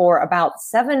teaching for about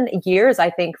 7 years,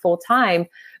 I think, full time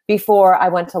before I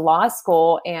went to law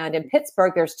school. And in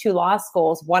Pittsburgh, there's 2 law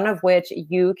schools, one of which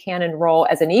you can enroll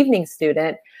as an evening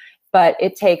student, but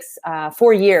it takes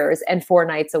 4 years and 4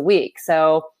 nights a week.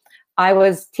 So I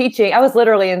was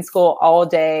literally in school all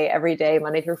day, every day,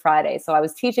 Monday through Friday. So I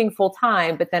was teaching full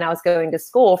time, but then I was going to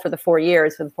school for the 4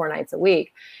 years, for the 4 nights a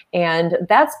week. And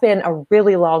that's been a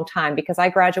really long time, because I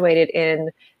graduated in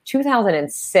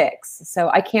 2006. So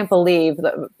I can't believe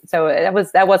so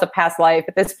that was a past life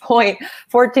at this point,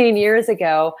 14 years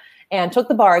ago, and took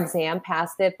the bar exam,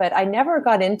 passed it, but I never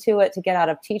got into it to get out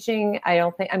of teaching. I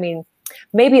don't think, I mean,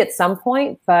 maybe at some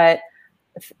point, but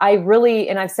I really,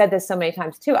 and I've said this so many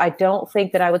times too, I don't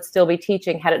think that I would still be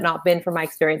teaching had it not been for my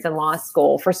experience in law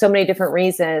school for so many different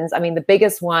reasons. I mean, the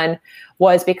biggest one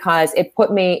was because it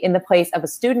put me in the place of a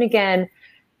student again.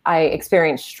 I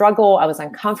experienced struggle, I was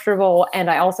uncomfortable,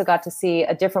 and I also got to see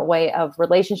a different way of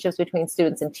relationships between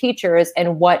students and teachers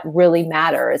and what really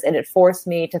matters. And it forced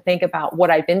me to think about what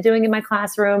I've been doing in my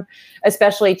classroom,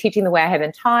 especially teaching the way I have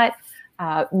been taught,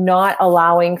 not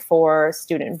allowing for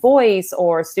student voice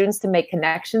or students to make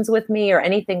connections with me or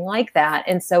anything like that.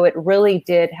 And so it really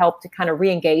did help to kind of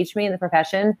re-engage me in the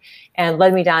profession and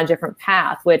led me down a different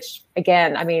path, which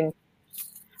again, I mean,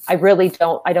 I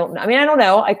don't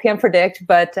know. I can't predict,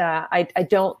 but I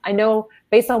know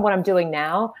based on what I'm doing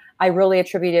now, I really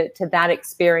attribute it to that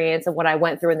experience and what I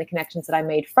went through and the connections that I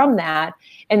made from that.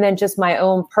 And then just my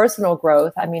own personal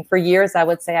growth. I mean, for years, I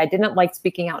would say I didn't like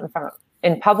speaking out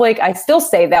in public. I still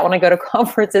say that when I go to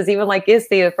conferences, even like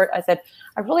ISTE, I said,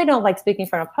 I really don't like speaking in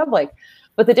front of public.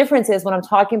 But the difference is when I'm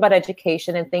talking about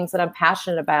education and things that I'm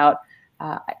passionate about,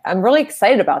 I'm really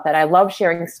excited about that. I love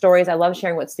sharing stories. I love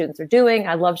sharing what students are doing.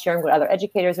 I love sharing what other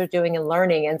educators are doing and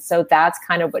learning. And so that's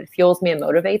kind of what fuels me and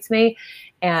motivates me.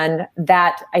 And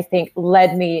that, I think,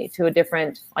 led me to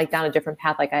down a different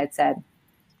path, like I had said.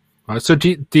 All right. So do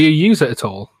you use it at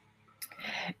all?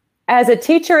 As a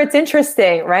teacher, it's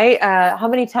interesting, right? How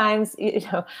many times,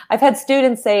 I've had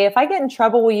students say, if I get in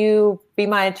trouble, will you be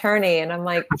my attorney? And I'm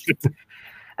like,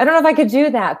 I don't know if I could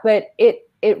do that, but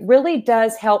it really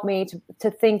does help me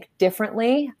to think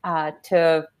differently,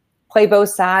 to play both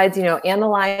sides,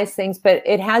 analyze things. But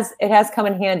it has come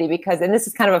in handy because, and this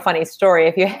is kind of a funny story.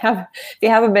 If you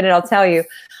have a minute, I'll tell you.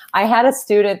 I had a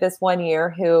student this one year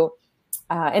who,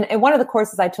 and one of the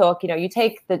courses I took, you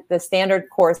take the standard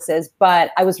courses, but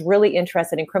I was really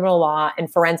interested in criminal law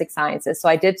and forensic sciences. So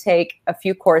I did take a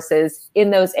few courses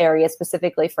in those areas,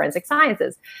 specifically forensic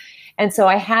sciences. And so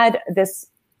I had this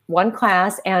one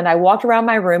class and I walked around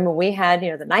my room and we had,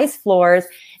 the nice floors,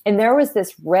 and there was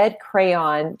this red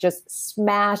crayon just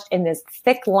smashed in this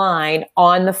thick line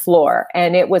on the floor.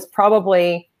 And it was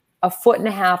probably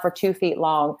 1.5 or 2 feet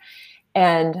long.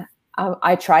 And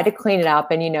I tried to clean it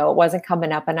up and, it wasn't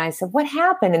coming up. And I said, what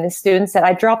happened? And the student said,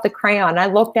 I dropped the crayon. I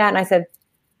looked at it and I said,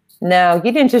 no,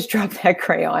 you didn't just drop that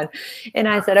crayon. And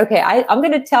I said, okay, I'm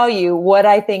going to tell you what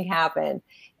I think happened.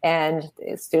 And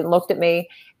the student looked at me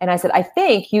and I said, I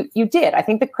think you did. I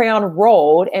think the crayon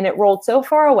rolled and it rolled so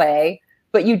far away,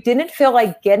 but you didn't feel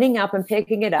like getting up and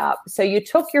picking it up. So you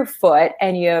took your foot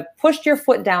and you pushed your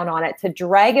foot down on it to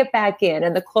drag it back in.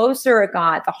 And the closer it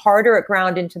got, the harder it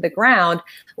ground into the ground,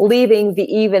 leaving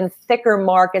the even thicker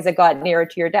mark as it got nearer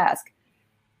to your desk.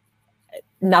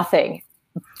 Nothing.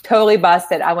 Totally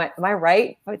busted. I went, am I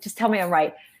right? Just tell me I'm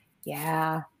right.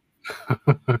 Yeah.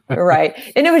 Right.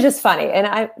 And it was just funny. And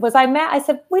I mad? I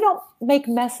said, we don't make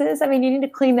messes. I mean, you need to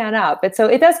clean that up. And so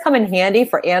it does come in handy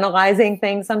for analyzing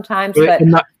things sometimes. But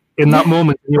in that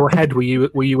moment in your head, were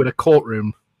you in a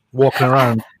courtroom walking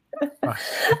around?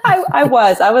 I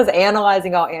was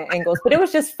analyzing all angles, but it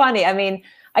was just funny. I mean,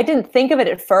 I didn't think of it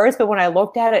at first, but when I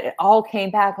looked at it, it all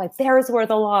came back like, there's where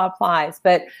the law applies.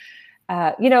 But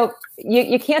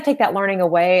you can't take that learning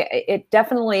away. It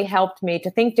definitely helped me to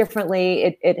think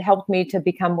differently. It helped me to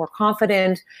become more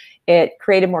confident. It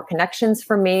created more connections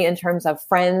for me in terms of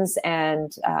friends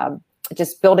and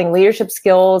just building leadership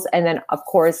skills. And then, of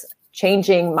course,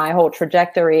 changing my whole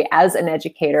trajectory as an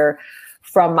educator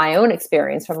from my own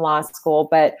experience from law school.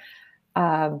 But,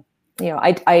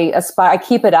 I aspire, I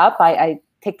keep it up. I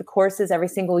take the courses every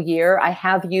single year. I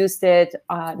have used it,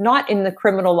 not in the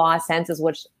criminal law senses,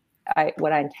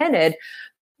 what I intended,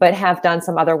 but have done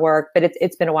some other work. But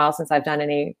it's been a while since I've done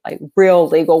any real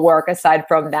legal work aside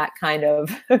from that kind of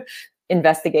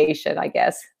investigation, I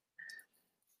guess.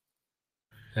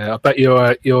 Yeah, I bet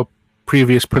your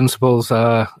previous principals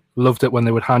loved it when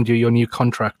they would hand you your new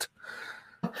contract.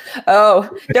 Oh,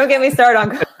 don't get me started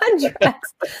on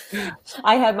contracts.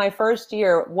 I had my first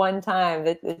year one time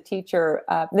that the teacher,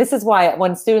 this is why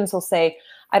when students will say,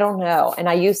 I don't know. And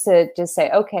I used to just say,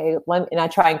 okay, and I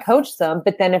try and coach them.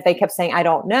 But then if they kept saying, I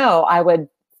don't know, I would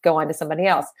go on to somebody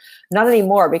else. Not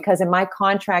anymore, because in my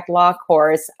contract law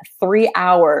course, 3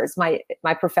 hours my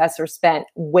professor spent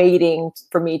waiting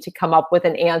for me to come up with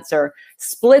an answer,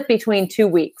 split between 2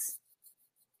 weeks.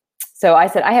 So I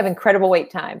said, I have incredible wait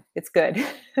time. It's good.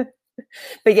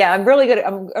 But yeah, I'm really good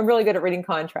at reading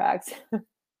contracts.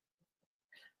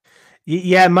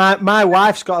 Yeah, my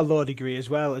wife's got a law degree as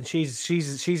well, and she's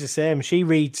the same. She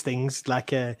reads things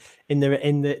like in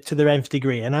the to their nth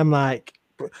degree, and I'm like,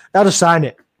 I'll just sign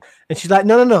it, and she's like,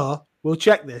 no, we'll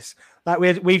check this. Like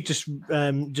we've just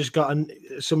gotten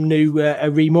some new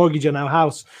remortgage on our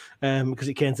house because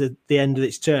it came to the end of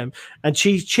its term, and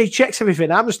she checks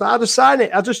everything. I'm just like, I'll just sign it.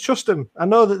 I just trust them. I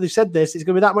know that they said this. It's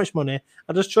going to be that much money.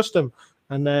 I just trust them,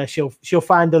 and she'll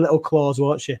find a little clause,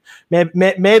 won't she?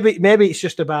 Maybe it's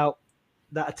just about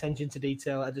that attention to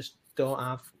detail I just don't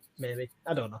have. Maybe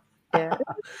I don't know.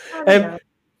 Yeah.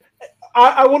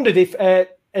 I wondered if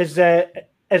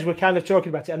as we're kind of talking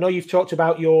about it, I know you've talked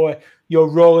about your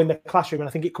role in the classroom, and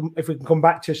I think if we can come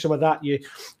back to some of that, you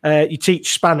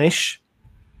teach Spanish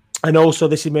and also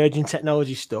this emerging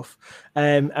technology stuff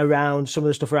around some of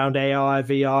the stuff around AR,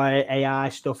 VR, AI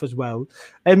stuff as well.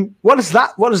 What does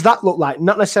that look like?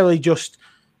 Not necessarily just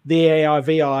the AR,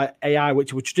 VR, AI,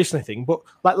 which we're traditionally think, but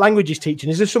like languages teaching.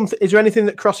 Is there anything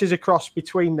that crosses across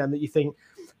between them that you think,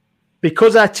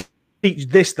 because I teach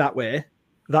this that way,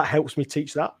 that helps me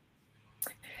teach that?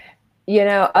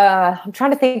 I'm trying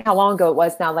to think how long ago it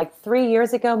was now, like 3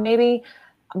 years ago, maybe.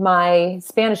 My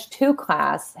Spanish 2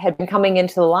 class had been coming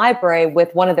into the library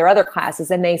with one of their other classes,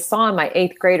 and they saw my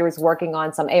 8th graders working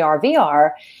on some AR,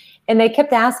 VR, and they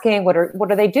kept asking, what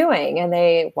are they doing?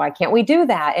 And why can't we do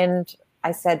that? And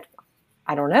I said,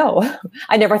 I don't know.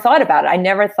 I never thought about it. I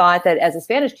never thought that as a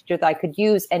Spanish teacher that I could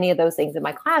use any of those things in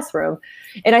my classroom.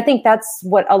 And I think that's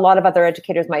what a lot of other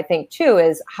educators might think too,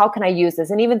 is how can I use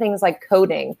this? And even things like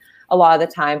coding a lot of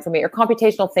the time for me, or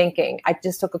computational thinking. I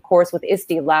just took a course with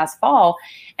ISTE last fall,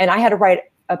 and I had to write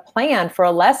a plan for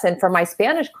a lesson for my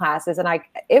Spanish classes. And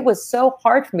it was so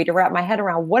hard for me to wrap my head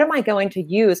around, what am I going to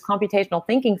use computational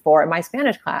thinking for in my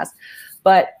Spanish class?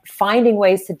 But finding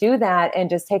ways to do that and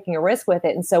just taking a risk with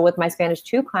it. And so with my Spanish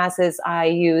 2 classes, I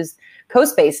use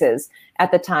CoSpaces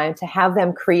at the time to have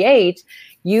them create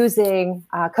using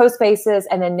CoSpaces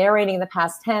and then narrating the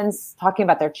past tense, talking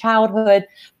about their childhood.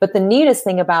 But the neatest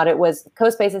thing about it was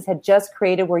CoSpaces had just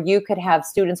created where you could have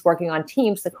students working on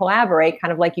teams to collaborate,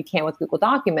 kind of like you can with Google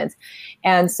Documents.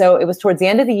 And so it was towards the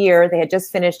end of the year. They had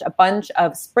just finished a bunch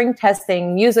of spring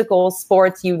testing, musicals,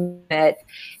 sports, you name it.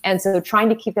 And so trying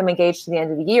to keep them engaged to the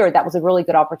end of the year, that was a really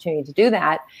good opportunity to do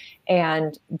that.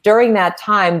 And during that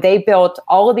time, they built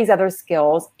all of these other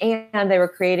skills, and they were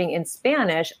creating in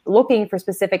Spanish, looking for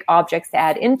specific objects to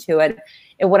add into it.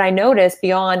 And what I noticed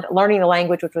beyond learning the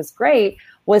language, which was great,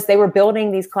 was they were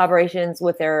building these collaborations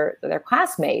with their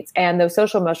classmates. And those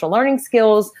social emotional learning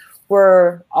skills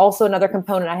were also another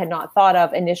component I had not thought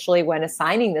of initially when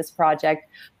assigning this project.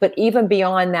 But even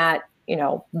beyond that,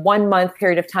 1 month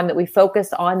period of time that we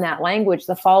focused on that language,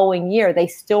 the following year, they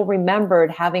still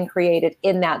remembered having created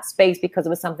in that space because it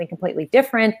was something completely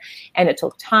different, and it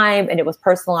took time, and it was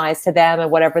personalized to them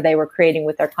and whatever they were creating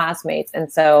with their classmates.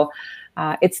 And so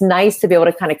it's nice to be able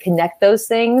to kind of connect those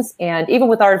things. And even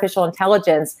with artificial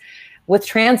intelligence, with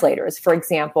translators, for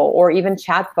example, or even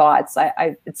chatbots,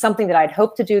 it's something that I'd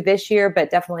hope to do this year, but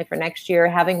definitely for next year,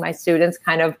 having my students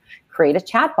kind of create a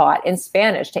chatbot in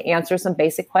Spanish to answer some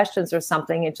basic questions or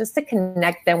something, and just to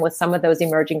connect them with some of those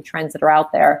emerging trends that are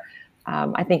out there.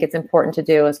 I think it's important to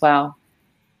do as well.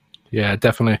 Yeah,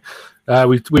 definitely.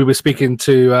 We were speaking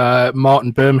to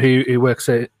Martin Boehm, who works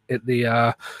at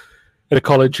a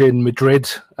college in Madrid,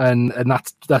 and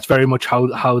that's very much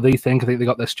how they think. I think they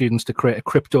got their students to create a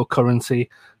cryptocurrency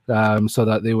so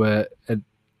that they were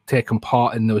taking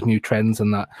part in those new trends,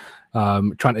 and that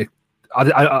trying to.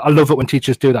 I love it when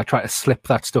teachers do that, try to slip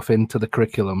that stuff into the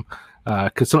curriculum,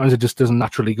 because sometimes it just doesn't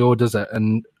naturally go, does it?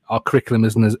 And our curriculum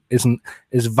isn't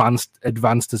as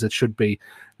advanced as it should be.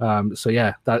 So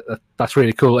yeah, that's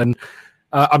really cool. And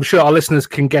I'm sure our listeners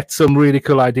can get some really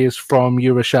cool ideas from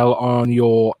you, Rochelle, on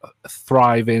your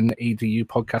Thrive in EDU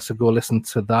podcast. So go listen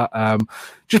to that.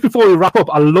 Just before we wrap up,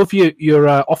 I love your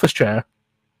office chair.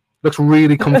 Looks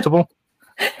really comfortable.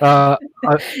 I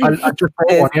just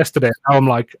bought one yesterday. Now I'm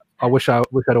like, I wish I'd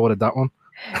ordered that one.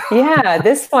 Yeah,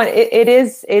 this one it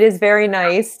is very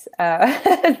nice.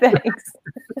 Thanks.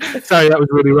 Sorry, that was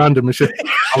really random. The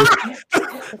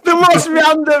most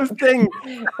random thing.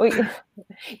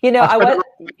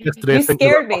 You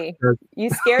scared me.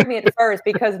 You scared me at first,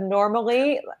 because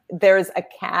normally there's a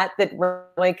cat that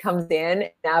really comes in,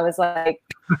 and I was like,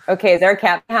 okay, is there a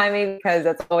cat behind me? Because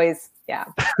that's always,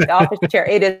 the office chair.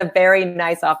 It is a very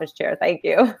nice office chair. Thank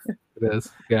you. It is,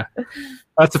 yeah.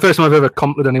 That's the first time I've ever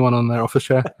complimented anyone on their office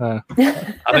chair.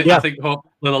 I think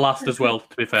hopefully the last as well,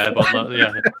 to be fair. But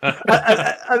yeah,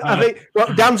 I think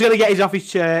Dan's going to get his office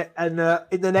chair, and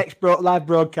in the next live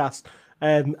broadcast,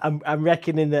 I'm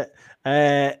reckoning that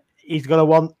he's going to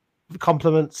want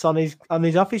compliments on his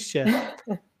office chair.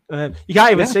 You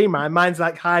can't even see mine. Mine's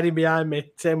like hiding behind me.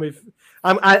 Same with.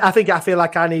 I feel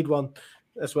like I need one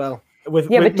as well. But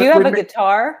do you have a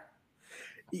guitar?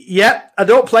 Yeah, I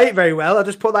don't play it very well. I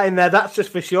just put that in there. That's just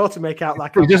for sure to make out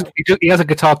like he has a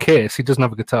guitar case. He doesn't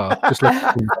have a guitar. Just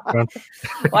well,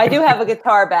 I do have a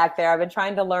guitar back there. I've been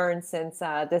trying to learn since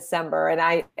December, and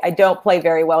I don't play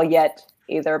very well yet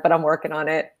either, but I'm working on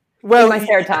it. Well, in my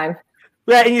spare time.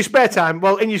 Yeah, in your spare time.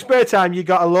 Well, in your spare time, you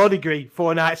got a law degree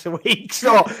 4 nights a week.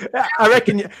 So I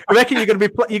reckon you're going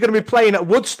to be playing at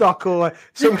Woodstock or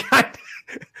some kind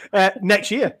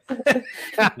next year.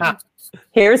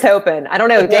 Here's hoping. I don't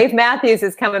know. Dave Matthews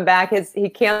is coming back. He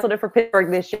canceled it for Pittsburgh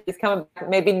this year. He's coming back.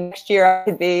 Maybe next year I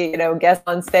could be, guest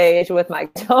on stage with my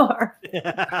guitar.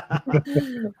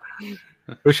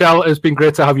 Rochelle, it's been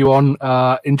great to have you on.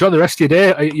 Enjoy the rest of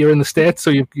your day. You're in the States, so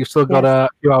you've still got a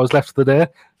few hours left of the day.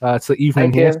 It's the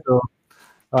evening here, so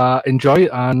enjoy,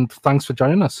 and thanks for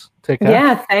joining us. Take care.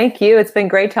 Yeah, thank you. It's been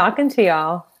great talking to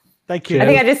y'all. Thank you. I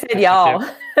think I just said y'all.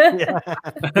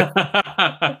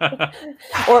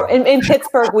 Or in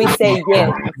Pittsburgh, we say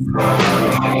yins.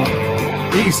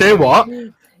 You say what?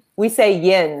 We say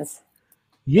yins.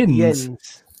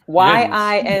 Yins.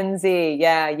 YINZ.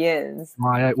 Yeah, yins.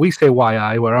 We say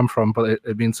YI where I'm from, but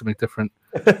it means something different.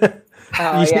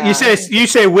 You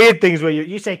say weird things where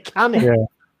you say canny. Yeah.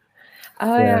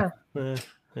 Oh yeah.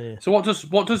 So what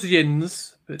does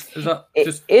yins? Is that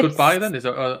just goodbye then? Is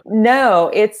it? No,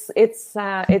 it's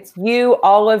you,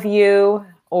 all of you,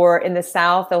 or in the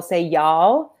South they'll say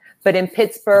y'all. But in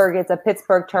Pittsburgh, it's a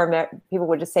Pittsburgh term that people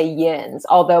would just say yins.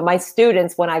 Although my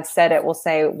students, when I've said it, will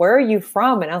say, "Where are you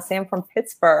from?" And I'll say I'm from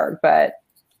Pittsburgh. But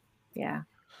yeah,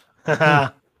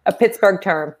 a Pittsburgh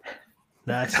term.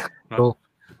 Nice. Cool.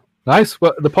 Nice.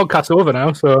 Well, the podcast's over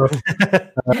now, so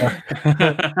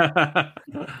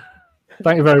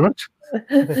thank you very much.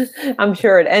 I'm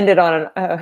sure it ended on